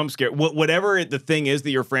jump scare. Whatever the thing is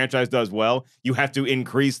that your franchise does well, you have to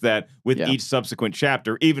increase that with each subsequent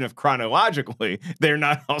chapter, even if chronologically they're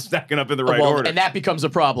not all stacking up in the right order. And that becomes a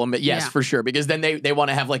problem, yes, for sure, because then they want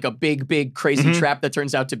to have like a big, crazy trap that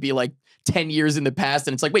turns out to be like 10 years in the past,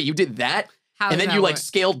 and it's like, wait, you did that? And then you like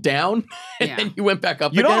scaled down and then you went back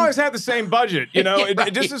up You again. don't always have the same budget,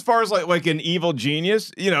 just as far as like an evil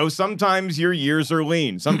genius, sometimes your years are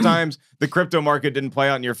lean. Sometimes the crypto market didn't play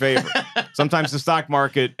out in your favor. Sometimes the stock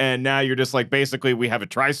market, and now you're just like, basically we have a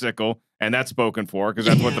tricycle and that's spoken for because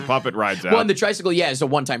that's what the puppet rides out. Well, and the tricycle, is a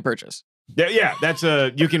one-time purchase. Yeah, that's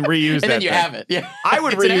you can reuse that. And then you thing. have it. Yeah, I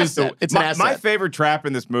would reuse It's an asset. My favorite trap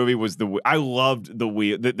in this movie was I loved the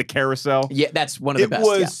wheel, the carousel. Yeah, that's one of the best. It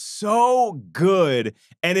was so good,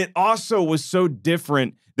 and it also was so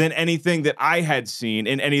different than anything that I had seen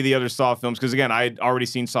in any of the other Saw films. Because again, I had already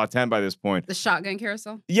seen Saw 10 by this point. The shotgun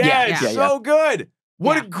carousel. Yeah, it's so good.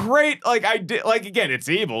 What a great, again, it's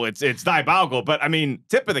evil, it's diabolical, but I mean,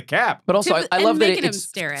 tip of the cap. But also, I love that it's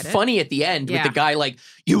stare at funny at the end with the guy like,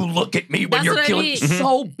 you look at me when you're killing.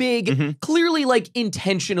 So big, clearly like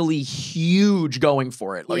intentionally huge going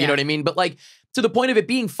for it. You know what I mean? But like to the point of it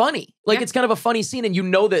being funny. Like it's kind of a funny scene, and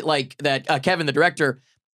that Kevin, the director,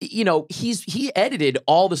 he edited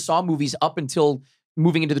all the Saw movies up until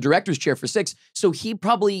moving into the director's chair for 6. So he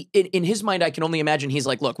probably, in his mind, I can only imagine he's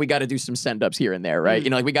like, look, we got to do some send-ups here and there, right?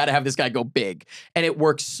 We got to have this guy go big. And it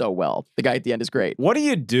works so well. The guy at the end is great. What do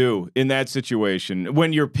you do in that situation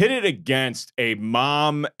when you're pitted against a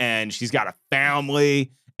mom and she's got a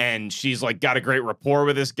family and she's like got a great rapport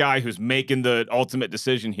with this guy who's making the ultimate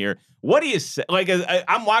decision here? What do you say? Like,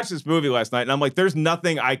 I'm watching this movie last night and I'm like, there's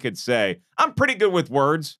nothing I could say. I'm pretty good with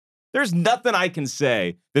words. There's nothing I can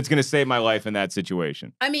say that's going to save my life in that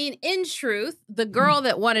situation. I mean, in truth, the girl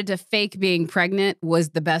that wanted to fake being pregnant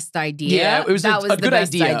was the best idea. Yeah, it was that was a the good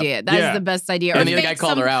best idea. That is the best idea. And the other guy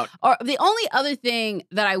called her out. Or the only other thing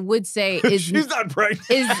that I would say is she's not pregnant.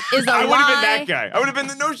 Is a I would have been lie. that guy. I would have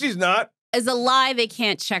been no, she's not. is a lie they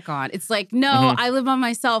can't check on. It's like, no, I live on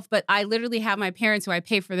myself, but I literally have my parents who I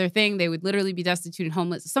pay for their thing. They would literally be destitute and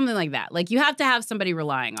homeless, something like that. Like, you have to have somebody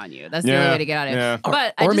relying on you. That's the only way to get out of it. Yeah.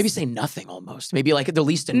 But or maybe say nothing almost. Maybe like the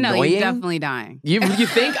least annoying. No, you're definitely dying. You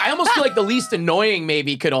think? I almost feel like the least annoying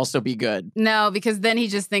maybe could also be good. No, because then he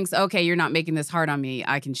just thinks, okay, you're not making this hard on me.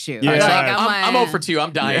 I can shoot. Yeah. Like, I'm 0 for 2.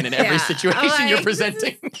 I'm dying in every situation I'm you're like,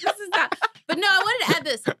 presenting. This is not. But no, I wanted to add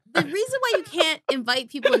this. The reason why you can't invite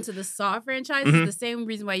people into the Saw franchise is the same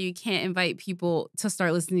reason why you can't invite people to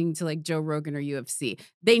start listening to like Joe Rogan or UFC.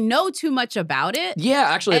 They know too much about it. Yeah,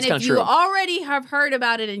 actually, that's kind of And true. if you already have heard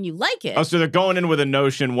about it and you like it. Oh, so they're going in with a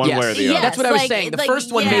notion one way or the other. That's what I was saying. The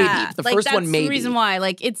first one, maybe. The first one, maybe. That's the reason why.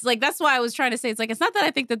 Like, it's like, that's why I was trying to say, it's like, it's not that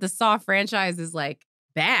I think that the Saw franchise is like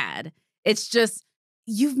bad. It's just,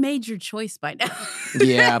 you've made your choice by now.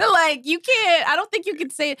 Yeah. Like, you can't, I don't think you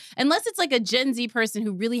could say it, unless it's like a Gen Z person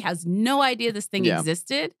who really has no idea this thing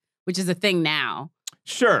existed, which is a thing now.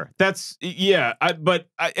 Sure, that's but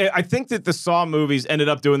I think that the Saw movies ended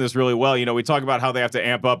up doing this really well. You know, we talk about how they have to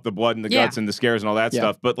amp up the blood and the guts and the scares and all that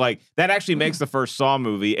stuff, but like that actually makes the first Saw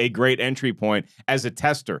movie a great entry point as a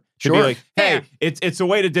tester. To be like, hey, it's a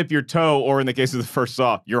way to dip your toe, or in the case of the first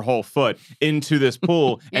Saw, your whole foot into this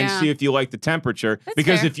pool and see if you like the temperature. That's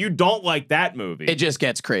because fair. if you don't like that movie, It just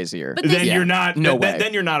gets crazier. But then you're not way.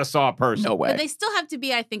 Then you're not a Saw person. No way. But they still have to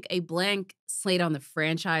be, I think, a blank slate on the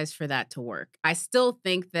franchise for that to work. I still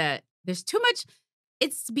think that there's too much.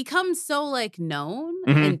 It's become so like known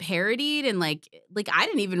and parodied, and like I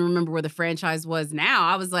didn't even remember where the franchise was now.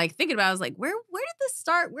 I was like thinking about it, I was like, where did this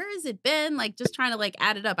start? Where has it been? Like, just trying to like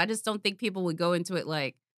add it up. I just don't think people would go into it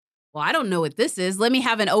like, well, I don't know what this is. Let me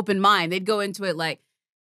have an open mind. They'd go into it like,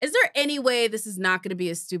 is there any way this is not going to be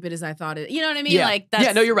as stupid as I thought it? You know what I mean? Yeah. Like, that's,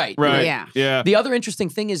 yeah, no, you're right. Right. Yeah. The other interesting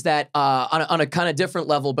thing is that on a kind of different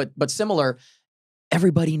level, but similar,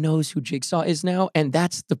 everybody knows who Jigsaw is now, and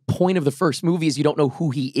that's the point of the first movie is you don't know who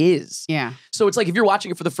he is. Yeah. So it's like if you're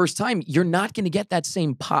watching it for the first time, you're not going to get that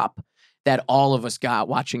same pop that all of us got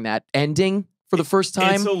watching that ending for the first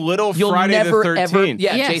time. It's a little You'll Friday never, the 13th. ever,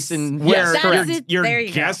 yeah, Yes. Jason, Where yes, correct. you're There you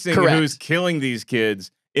go. guessing Correct. who's killing these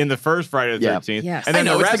kids in the first Friday the 13th. Yes. And then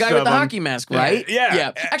I know, the it's rest the guy of with the them, hockey mask, right?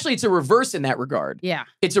 Yeah. Actually, it's a reverse in that regard. Yeah.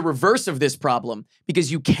 It's a reverse of this problem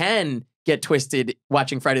because you can get twisted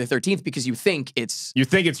watching Friday the 13th because you think it's... You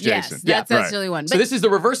think it's Jason. Yes, that's really one. So this is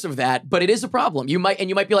the reverse of that, but it is a problem. You might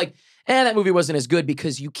be like, that movie wasn't as good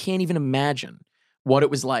because you can't even imagine what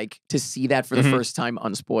it was like to see that for the first time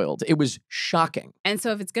unspoiled. It was shocking. And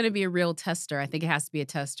so if it's going to be a real tester, I think it has to be a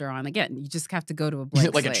tester on, again, you just have to go to a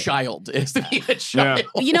blank Like slate. a child. It has to be a child.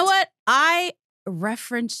 You know what? I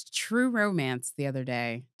referenced True Romance the other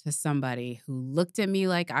day to somebody who looked at me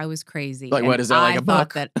like I was crazy. Like, what is that, like a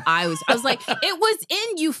book? That I was like, it was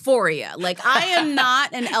in Euphoria. Like, I am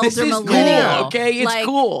not an elder This is millennial. cool, okay? It's like,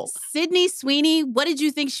 cool. Sydney Sweeney, what did you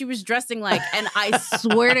think she was dressing like? And I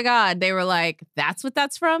swear to God, they were like, that's what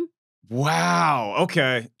that's from? Wow.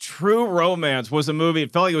 Okay. True Romance was a movie.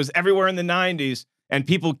 It felt like it was everywhere in the 90s. And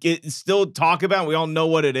people still talk about it. We all know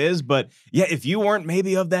what it is. But yeah, if you weren't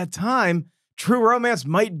maybe of that time, True Romance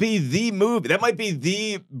might be the movie. That might be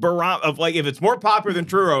the barometer of, like, if it's more popular than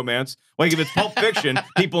True Romance, like if it's Pulp Fiction,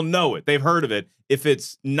 people know it. They've heard of it. If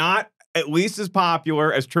it's not at least as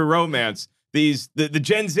popular as True Romance, the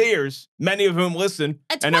Gen Zers, many of whom listen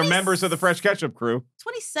and are members of the Fresh Ketchup crew.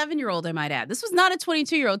 27-year-old, I might add. This was not a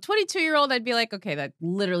 22-year-old. 22-year-old, I'd be like, okay, that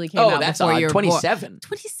literally came out that's before odd. you were 27.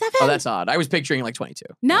 27? Oh, that's odd. I was picturing like 22.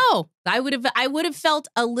 No, I would have felt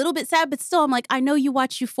a little bit sad, but still, I'm like, I know you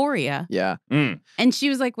watch Euphoria. Yeah. And she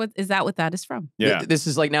was like, "What is that? What that is from?" Yeah. This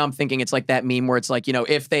is like, now I'm thinking it's like that meme where it's like,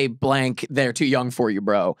 if they blank, they're too young for you,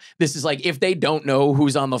 bro. This is like, if they don't know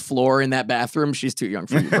who's on the floor in that bathroom, she's too young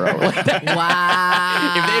for you, bro. Like that.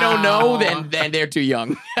 Wow. If they don't know, then they're too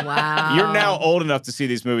young. Wow. You're now old enough to see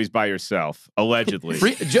these movies by yourself, allegedly.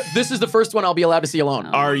 This is the first one I'll be allowed to see alone.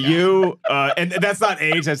 Are you? And that's not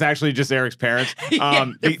age. That's actually just Eric's parents.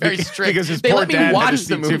 They're very strict. Because his they poor let me dad had to watch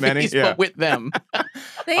see the too many. movies, Yeah. but with them.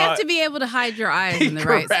 They have to be able to hide your eyes in the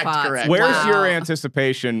right Correct, spots. correct. Where's Wow. your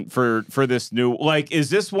anticipation for this new? Like, is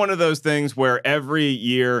this one of those things where every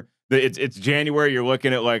year it's January, you're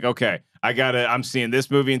looking at like, okay, I'm seeing this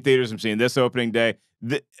movie in theaters. I'm seeing this opening day.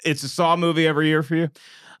 It's a Saw movie every year for you.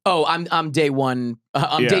 Oh, I'm day one.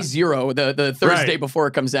 I'm day zero, the Thursday Right. before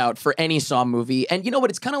it comes out for any Saw movie. And you know what?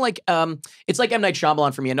 It's kind of like it's like M. Night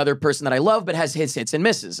Shyamalan for me, another person that I love, but has his hits and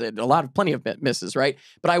misses, and plenty of misses, right?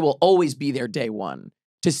 But I will always be there day one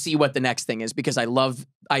to see what the next thing is because I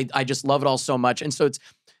just love it all so much. And so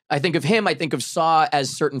I think of him, I think of Saw as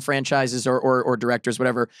certain franchises or directors,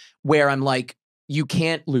 whatever, where I'm like, you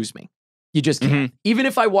can't lose me. You just can't. Even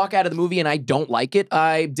if I walk out of the movie and I don't like it,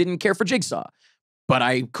 I didn't care for Jigsaw, but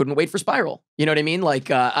I couldn't wait for Spiral. You know what I mean? Like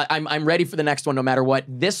I'm ready for the next one no matter what.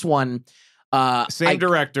 This one, same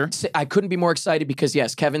director. I couldn't be more excited because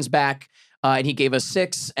yes, Kevin's back and he gave us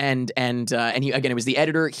 6 and he again it was the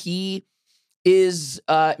editor. He is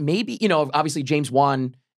maybe obviously James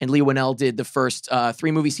Wan and Lee Winnell did the first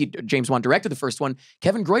 3 movies. James Wan directed the first one.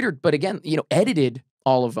 Kevin Greuter, but again edited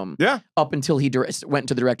all of them. Yeah. Up until he went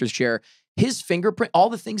into the director's chair. His fingerprint, all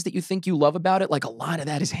the things that you think you love about it, like a lot of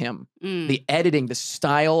that is him. The editing, the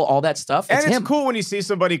style, all that stuff. And it's him. cool when you see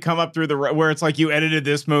somebody come up through where it's like you edited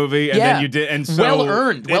this movie and then you did, and so well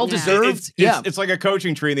earned, well deserved. It's like a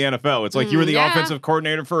coaching tree in the NFL. It's like you were the offensive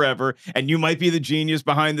coordinator forever, and you might be the genius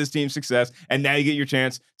behind this team's success, and now you get your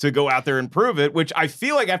chance to go out there and prove it. Which I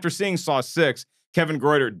feel like after seeing Saw 6, Kevin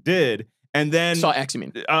Greuter did. And then Saw X, you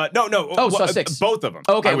mean? No. Oh, Saw 6. Both of them.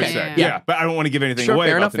 Okay, I would okay. say. Yeah. Yeah, but I don't want to give anything away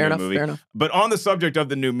about the new movie. Fair enough. But on the subject of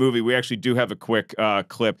the new movie, we actually do have a quick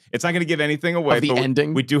clip. It's not going to give anything away. Of the but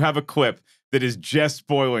ending? We do have a clip that is just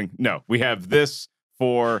spoiling. No, we have this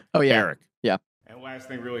for Eric. Yeah. And last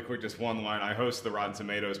thing, really quick, just one line. I host the Rotten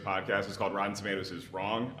Tomatoes podcast. It's called Rotten Tomatoes is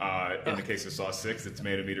Wrong. In the case of Saw 6, the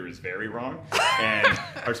Tomatometer is very wrong. And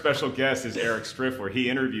our special guest is Eric Striffler. He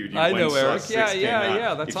interviewed you when know Saw Eric. 6 came out.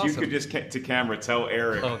 Yeah, that's awesome. If you could just to camera tell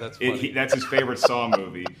Eric, that's funny. that's his favorite Saw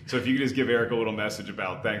movie. So if you could just give Eric a little message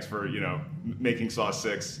about thanks for making Saw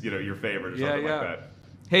 6 your favorite or something like that.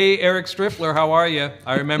 Hey, Eric Striffler, how are you?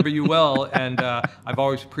 I remember you well, and I've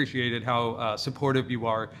always appreciated how supportive you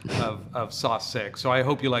are of Saw 6. So I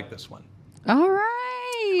hope you like this one. All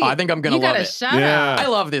right. I think I'm gonna love it. You got a shout out. I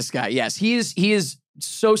love this guy. Yes, he is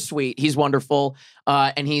so sweet. He's wonderful,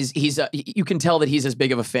 and he's you can tell that he's as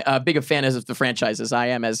big of a fan as the franchise as I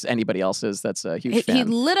am, as anybody else is. That's a huge fan. He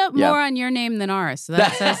lit up more on your name than ours, so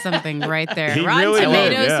that says something right there. He Rotten really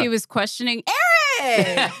Tomatoes, did, he was questioning Eric.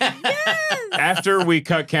 Yes. After we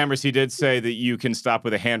cut cameras, he did say that you can stop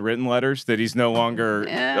with the handwritten letters, that he's no longer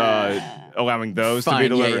allowing those to be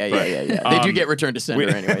delivered. Yeah. They do get returned to sender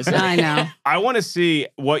anyways. I know. I want to see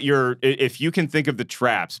what if you can think of the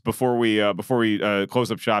traps before we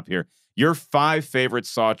close up shop here. Your 5 favorite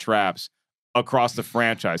Saw traps across the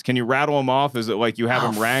franchise. Can you rattle them off? Is it like you have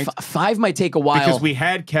them ranked? 5 might take a while. Because we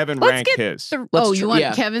had Kevin rank his. You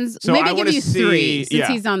want Kevin's? So maybe I give you 3 since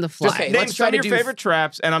he's on the fly. Just name some of your favorite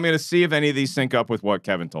traps, and I'm going to see if any of these sync up with what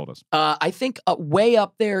Kevin told us. I think way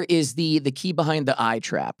up there is the key behind the eye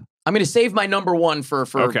trap. I'm going to save my number 1 for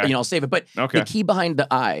I'll save it. But the key behind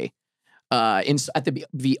the eye at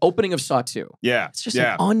the opening of Saw 2. Yeah. It's just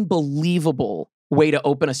an unbelievable way to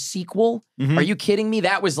open a sequel. Are you kidding me?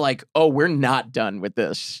 That was like, oh, we're not done with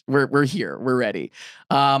this. We're here. We're ready.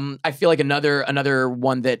 I feel like another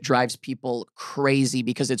one that drives people crazy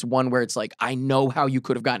because it's one where it's like, I know how you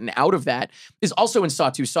could have gotten out of that, is also in Saw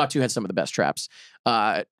 2. Saw 2 had some of the best traps.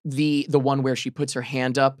 The one where she puts her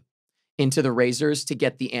hand up into the razors to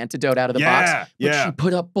get the antidote out of the box. But she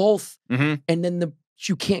put up both. And then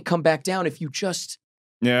you can't come back down if you just...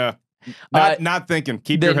 Yeah. Not thinking.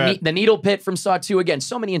 Keep your head. The needle pit from Saw 2. Again,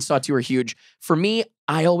 so many in Saw 2 are huge. For me,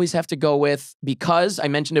 I always have to go with, because I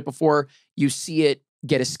mentioned it before, you see it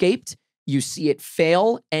get escaped, you see it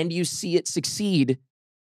fail, and you see it succeed,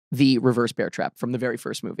 the reverse bear trap from the very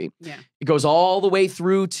first movie. Yeah. It goes all the way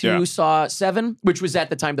through to Saw 7, which was at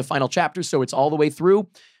the time the final chapter, so it's all the way through.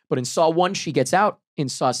 But in Saw 1, she gets out. In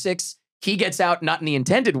Saw 6, he gets out, not in the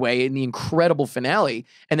intended way, in the incredible finale.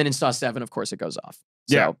 And then in Saw 7, of course, it goes off.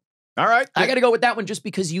 So, all right. I got to go with that one just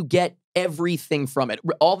because you get everything from it.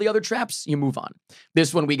 All the other traps, you move on.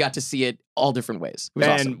 This one, we got to see it all different ways. It was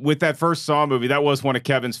awesome. With that first Saw movie, that was one of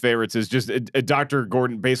Kevin's favorites, is just Dr.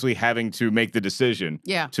 Gordon basically having to make the decision.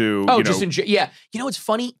 Yeah. To, You know, it's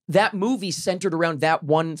funny. That movie centered around that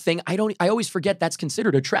one thing. I always forget that's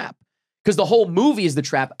considered a trap. Because the whole movie is the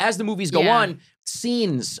trap. As the movies go on,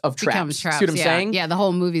 scenes of traps. See what I'm saying? Yeah, the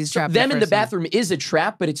whole movie's trap. Them in the bathroom is a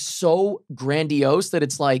trap, but it's so grandiose that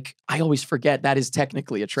it's like, I always forget that is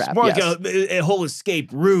technically a trap. It's more like a whole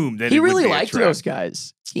escape room. He really liked those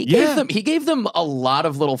guys. He gave them a lot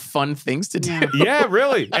of little fun things to do. Yeah,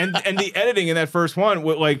 really. And the editing in that first one,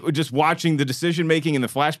 like just watching the decision making and the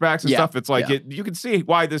flashbacks and stuff, it's like you can see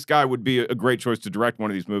why this guy would be a great choice to direct one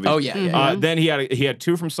of these movies. Oh yeah. Then he had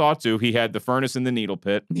 2 from Saw 2. He had the furnace and the needle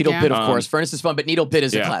pit. Needle pit, of course. Furnace is fun. fun, but Needle Pit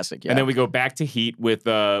is a classic. Yeah. And then we go back to Heat with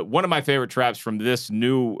one of my favorite traps from this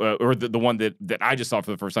new, or the one that I just saw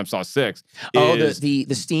for the first time, Saw 6. Oh,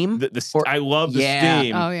 the steam? I love the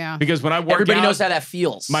steam. Oh, yeah. Because when I work Everybody out, knows how that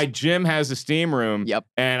feels. my gym has a steam room. Yep.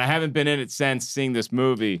 And I haven't been in it since seeing this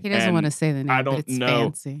movie. He doesn't want to say the name. I don't but it's know.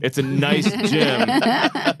 Fancy. It's a nice gym.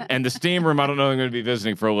 And the steam room, I don't know if I'm going to be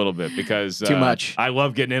visiting for a little bit because too much. I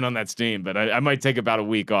love getting in on that steam, but I might take about a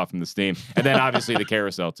week off from the steam. And then obviously the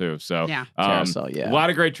carousel too. So Yeah. Carousel, yeah. A lot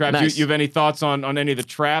of great traps. Nice. You have any thoughts on any of the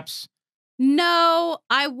traps? No,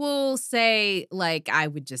 I will say, like, I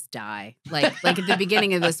would just die. Like at the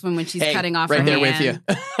beginning of this one when she's cutting off right her there hand.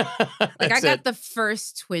 with you. Like, I got the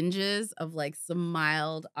first twinges of, like, some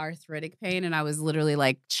mild arthritic pain, and I was literally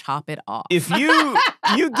like, chop it off. If you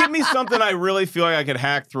give me something I really feel like I could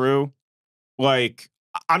hack through, like,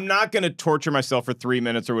 I'm not going to torture myself for 3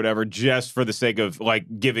 minutes or whatever just for the sake of,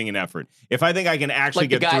 like, giving an effort. If I think I can actually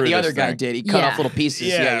get through the this other guy thing, did. He cut off little pieces.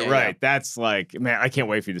 Yeah, right. That's like, man, I can't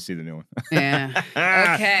wait for you to see the new one. Yeah.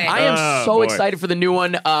 Okay. I am so boy. excited for the new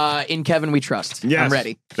one. In Kevin We Trust. Yes. I'm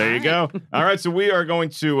ready. There you go. All right, so we are going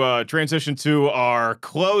to transition to our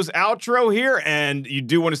close outro here, and you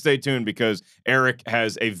do want to stay tuned because Eric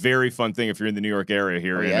has a very fun thing if you're in the New York area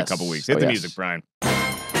here in a couple weeks. Hit the music, Brian.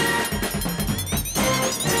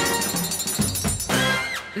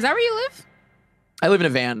 Is that where you live? I live in a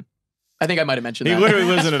van. I think I might have mentioned He that. literally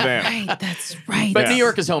lives in a van. Right, that's right. But New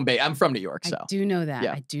York is home base. I'm from New York, so. I do know that.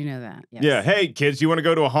 Yeah. I do know that. Yes. Yeah. Hey, kids, you want to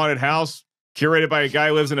go to a haunted house curated by a guy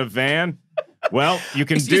who lives in a van? Well, you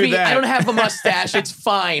can Excuse do me, that. I don't have a mustache. It's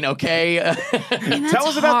fine, okay? Tell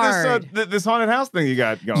us about this haunted house thing you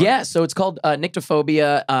got going. Yeah, so it's called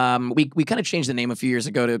Nyctophobia. We kind of changed the name a few years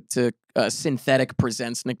ago to Synthetic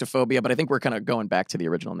Presents Nyctophobia, but I think we're kind of going back to the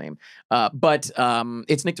original name. But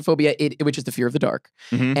it's Nyctophobia, which is the fear of the dark.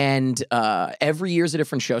 Mm-hmm. And every year is a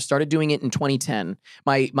different show. Started doing it in 2010.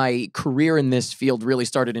 My career in this field really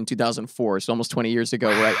started in 2004, so almost 20 years ago,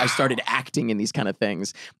 where I started acting in these kind of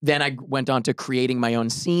things. Then I went on to creating my own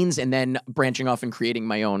scenes and then branching off and creating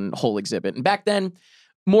my own whole exhibit. And back then,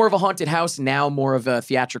 more of a haunted house, now more of a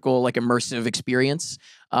theatrical, like immersive experience.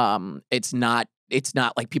 It's not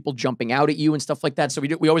like people jumping out at you and stuff like that. So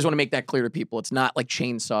we always want to make that clear to people. It's not like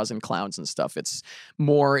chainsaws and clowns and stuff. It's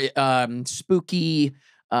more spooky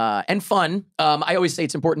and fun. I always say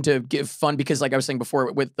it's important to give fun because, like I was saying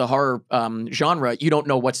before, with the horror genre, you don't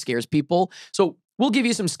know what scares people. So we'll give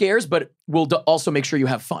you some scares, but we'll also make sure you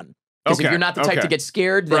have fun. Because if you're not the type to get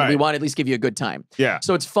scared, then we want to at least give you a good time. Yeah.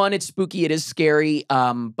 So it's fun, it's spooky, it is scary,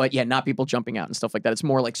 but yeah, not people jumping out and stuff like that. It's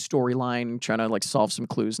more like storyline, trying to like solve some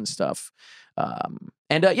clues and stuff.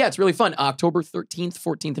 Yeah, it's really fun. October 13th,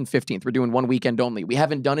 14th, and 15th. We're doing one weekend only. We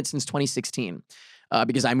haven't done it since 2016.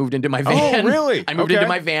 Because I moved into my van. Oh, really? I moved into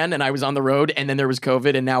my van and I was on the road, and then there was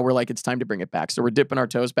COVID, and now we're like, it's time to bring it back. So we're dipping our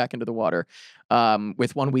toes back into the water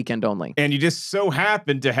with one weekend only. And you just so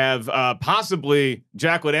happen to have possibly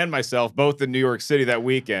Jacqueline and myself both in New York City that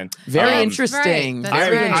weekend. Very interesting. Right.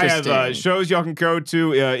 Very I interesting. have shows y'all can go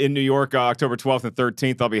to in New York, October 12th and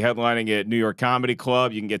 13th. I'll be headlining at New York Comedy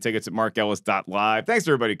Club. You can get tickets at markellis.live. Thanks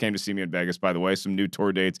to everybody who came to see me in Vegas, by the way. Some new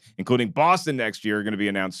tour dates, including Boston next year, are going to be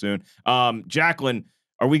announced soon. Jacqueline,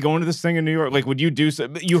 are we going to this thing in New York? Like, would you do so?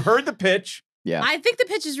 You heard the pitch. Yeah. I think the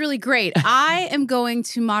pitch is really great. I am going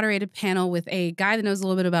to moderate a panel with a guy that knows a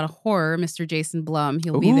little bit about horror, Mr. Jason Blum.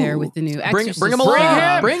 He'll be there with the new Exorcist. Bring him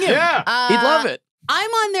along. Bring him. Yeah. He'd love it.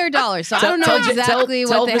 I'm on their dollar, so I don't know exactly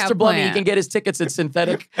what they have Tell Mr. Blum he planned. can get his tickets at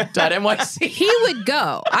synthetic.nyc. He would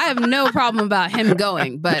go. I have no problem about him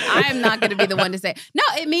going, but I am not going to be the one to say. No,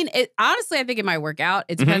 I mean, honestly, I think it might work out.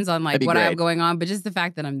 It depends on like what I have going on, but just the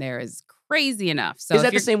fact that I'm there is crazy enough. So is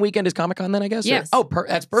that the same weekend as Comic-Con then, I guess? Yes.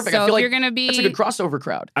 That's perfect. So I feel like you're going to be... that's a good crossover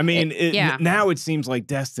crowd. I mean, now it seems like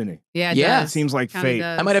destiny. Yeah, it seems like Kinda fate.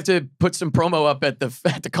 does. I might have to put some promo up at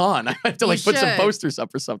the con. I have to like put some posters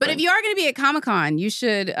up or something. But if you are going to be at Comic-Con, you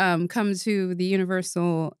should come to the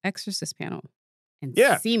Universal Exorcist panel and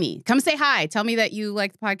see me. Come say hi. Tell me that you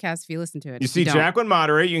like the podcast if you listen to it. You see Jacqueline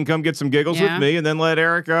moderate. You can come get some giggles with me and then let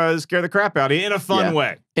Eric scare the crap out of you in a fun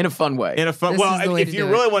way. In a fun way. Well, if you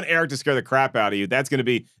really want Eric to scare the crap out of you, that's going to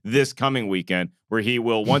be this coming weekend where he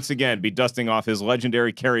will once again be dusting off his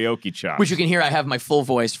legendary karaoke chops. Which you can hear I have my full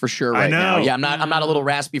voice for sure right now. Yeah, I'm not a little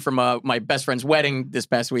raspy from my best friend's wedding this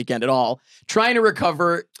past weekend at all. Trying to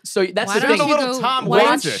recover. So that's the thing. A little Tom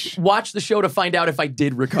Waits-ish. Watch the show to find out if I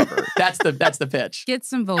did recover. That's the pitch. Get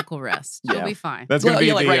some vocal rest. You'll be fine. That's going to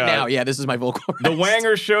be like right now. Yeah, this is my vocal rest. The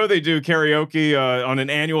Wanger show, they do karaoke on an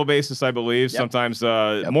annual basis, I believe. Sometimes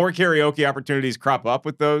more karaoke opportunities crop up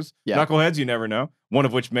with those knuckleheads. You never know. one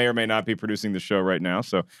of which may or may not be producing the show right now.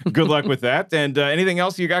 So good luck with that. And anything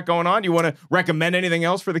else you got going on? You want to recommend anything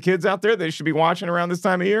else for the kids out there they should be watching around this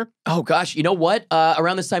time of year? Oh gosh, you know what?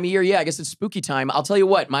 Around this time of year, yeah, I guess it's spooky time. I'll tell you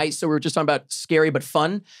what. So we were just talking about scary but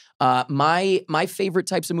fun. My favorite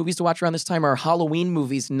types of movies to watch around this time are Halloween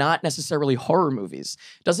movies, not necessarily horror movies.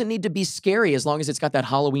 Doesn't need to be scary as long as it's got that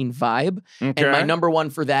Halloween vibe. Okay. And my number one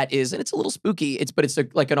for that is, and it's a little spooky, but it's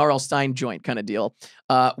like an R.L. Stine joint kind of deal.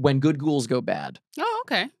 When Good Ghouls Go Bad. Oh,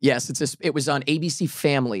 okay. Yes, it was on ABC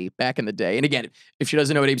Family back in the day. And again, if she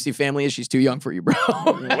doesn't know what ABC Family is, she's too young for you, bro.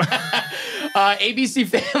 ABC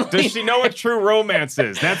Family. Does she know what true romance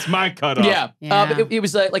is? That's my cutoff. Yeah. Yeah. It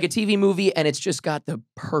was like a TV movie, and it's just got the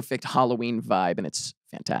perfect Halloween vibe, and it's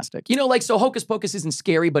fantastic. You know, like, so Hocus Pocus isn't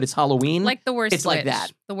scary, but it's Halloween. Like The Worst It's Witch. like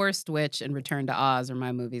that. The Worst Witch and Return to Oz are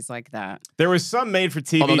my movies like that. There was some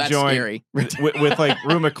made-for-TV Although that's joint scary. with like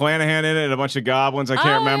Rue McClanahan in it and a bunch of goblins. I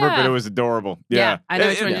can't remember, yeah. but it was adorable. Yeah. I know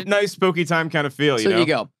which one Nice spooky time kind of feel, So you know? there you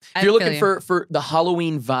go. I If you're looking feel for the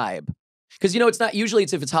Halloween vibe, because, you know, it's not usually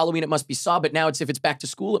if it's Halloween, it must be Saw, but now it's if it's back to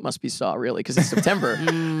school, it must be Saw, really, because it's September.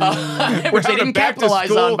 Which they didn't capitalize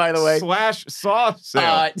on, by the way. /Saw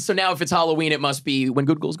sale. So now if it's Halloween, it must be When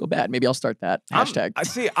Good Ghouls Go Bad. Maybe I'll start that hashtag.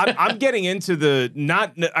 I'm getting into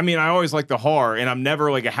I always like the horror, and I'm never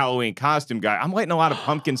like a Halloween costume guy. I'm lighting a lot of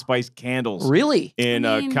pumpkin spice candles. Really? In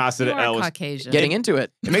Casa de you are Ellis. Caucasian. Getting into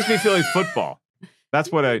it. It makes me feel like football.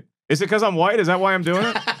 That's what is it because I'm white? Is that why I'm doing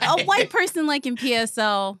it? A white person like in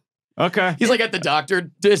PSL. Okay. He's like at the doctor.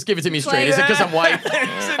 Just give it to me straight. Is it because I'm white?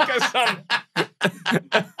 Is it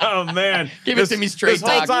 'cause oh man. Give it to me straight, This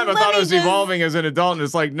whole Doc. time I Let thought I me was just- evolving as an adult, and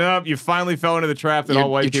it's like, nope, you finally fell into the trap that You're- all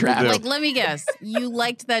white you're people trapped. do. Like, let me guess. You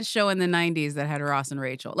liked that show in the 90s that had Ross and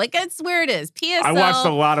Rachel. Like, it's where it is. PSL. I watched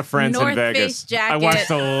a lot of Friends North in Vegas. Face jacket, I watched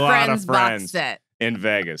a lot Friends of box Friends set. in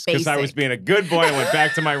Vegas because I was Basic. being a good boy and went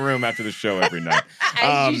back to my room after the show every night.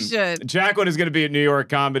 As you should. Jacqueline is going to be at New York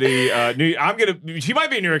Comedy. She might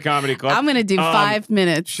be at New York Comedy Club. I'm going to do 5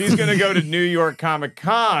 minutes. She's going to go to New York Comic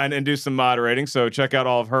Con and do some moderating. So check out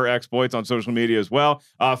all of her exploits on social media as well.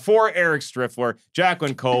 For Eric Striffler,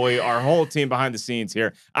 Jacqueline Coley, our whole team behind the scenes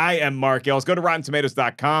here, I am Mark Ellis. Go to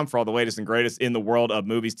RottenTomatoes.com for all the latest and greatest in the world of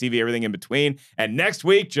movies, TV, everything in between. And next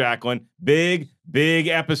week, Jacqueline, big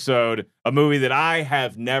episode, a movie that I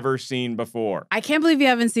have never seen before. I can't believe you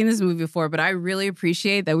haven't seen this movie before, but I really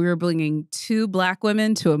appreciate that we were bringing 2 Black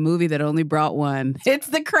women to a movie that only brought 1. It's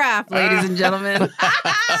The Craft, ladies and gentlemen.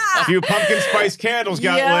 A few pumpkin spice candles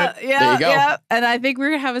got lit. Yeah, There you go. yeah. And I think we're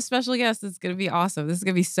going to have a special guest that's going to be awesome. This is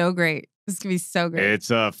going to be so great. This is going to be so great.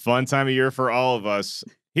 It's a fun time of year for all of us.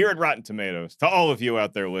 Here at Rotten Tomatoes, to all of you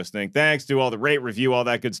out there listening, thanks to all the rate, review, all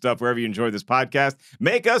that good stuff, wherever you enjoy this podcast.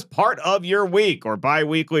 Make us part of your week or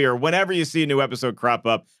bi-weekly or whenever you see a new episode crop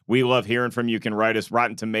up. We love hearing from you. You can write us.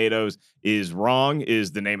 Rotten Tomatoes is wrong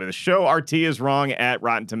is the name of the show. RT is wrong at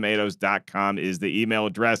RottenTomatoes.com is the email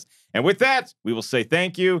address. And with that, we will say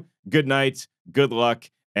thank you, good night, good luck,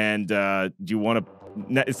 and do you want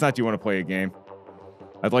to play a game?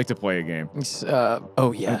 I'd like to play a game.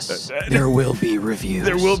 Oh, yes. There will be reviews.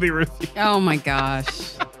 There will be reviews. Oh my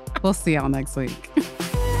gosh. We'll see y'all next week.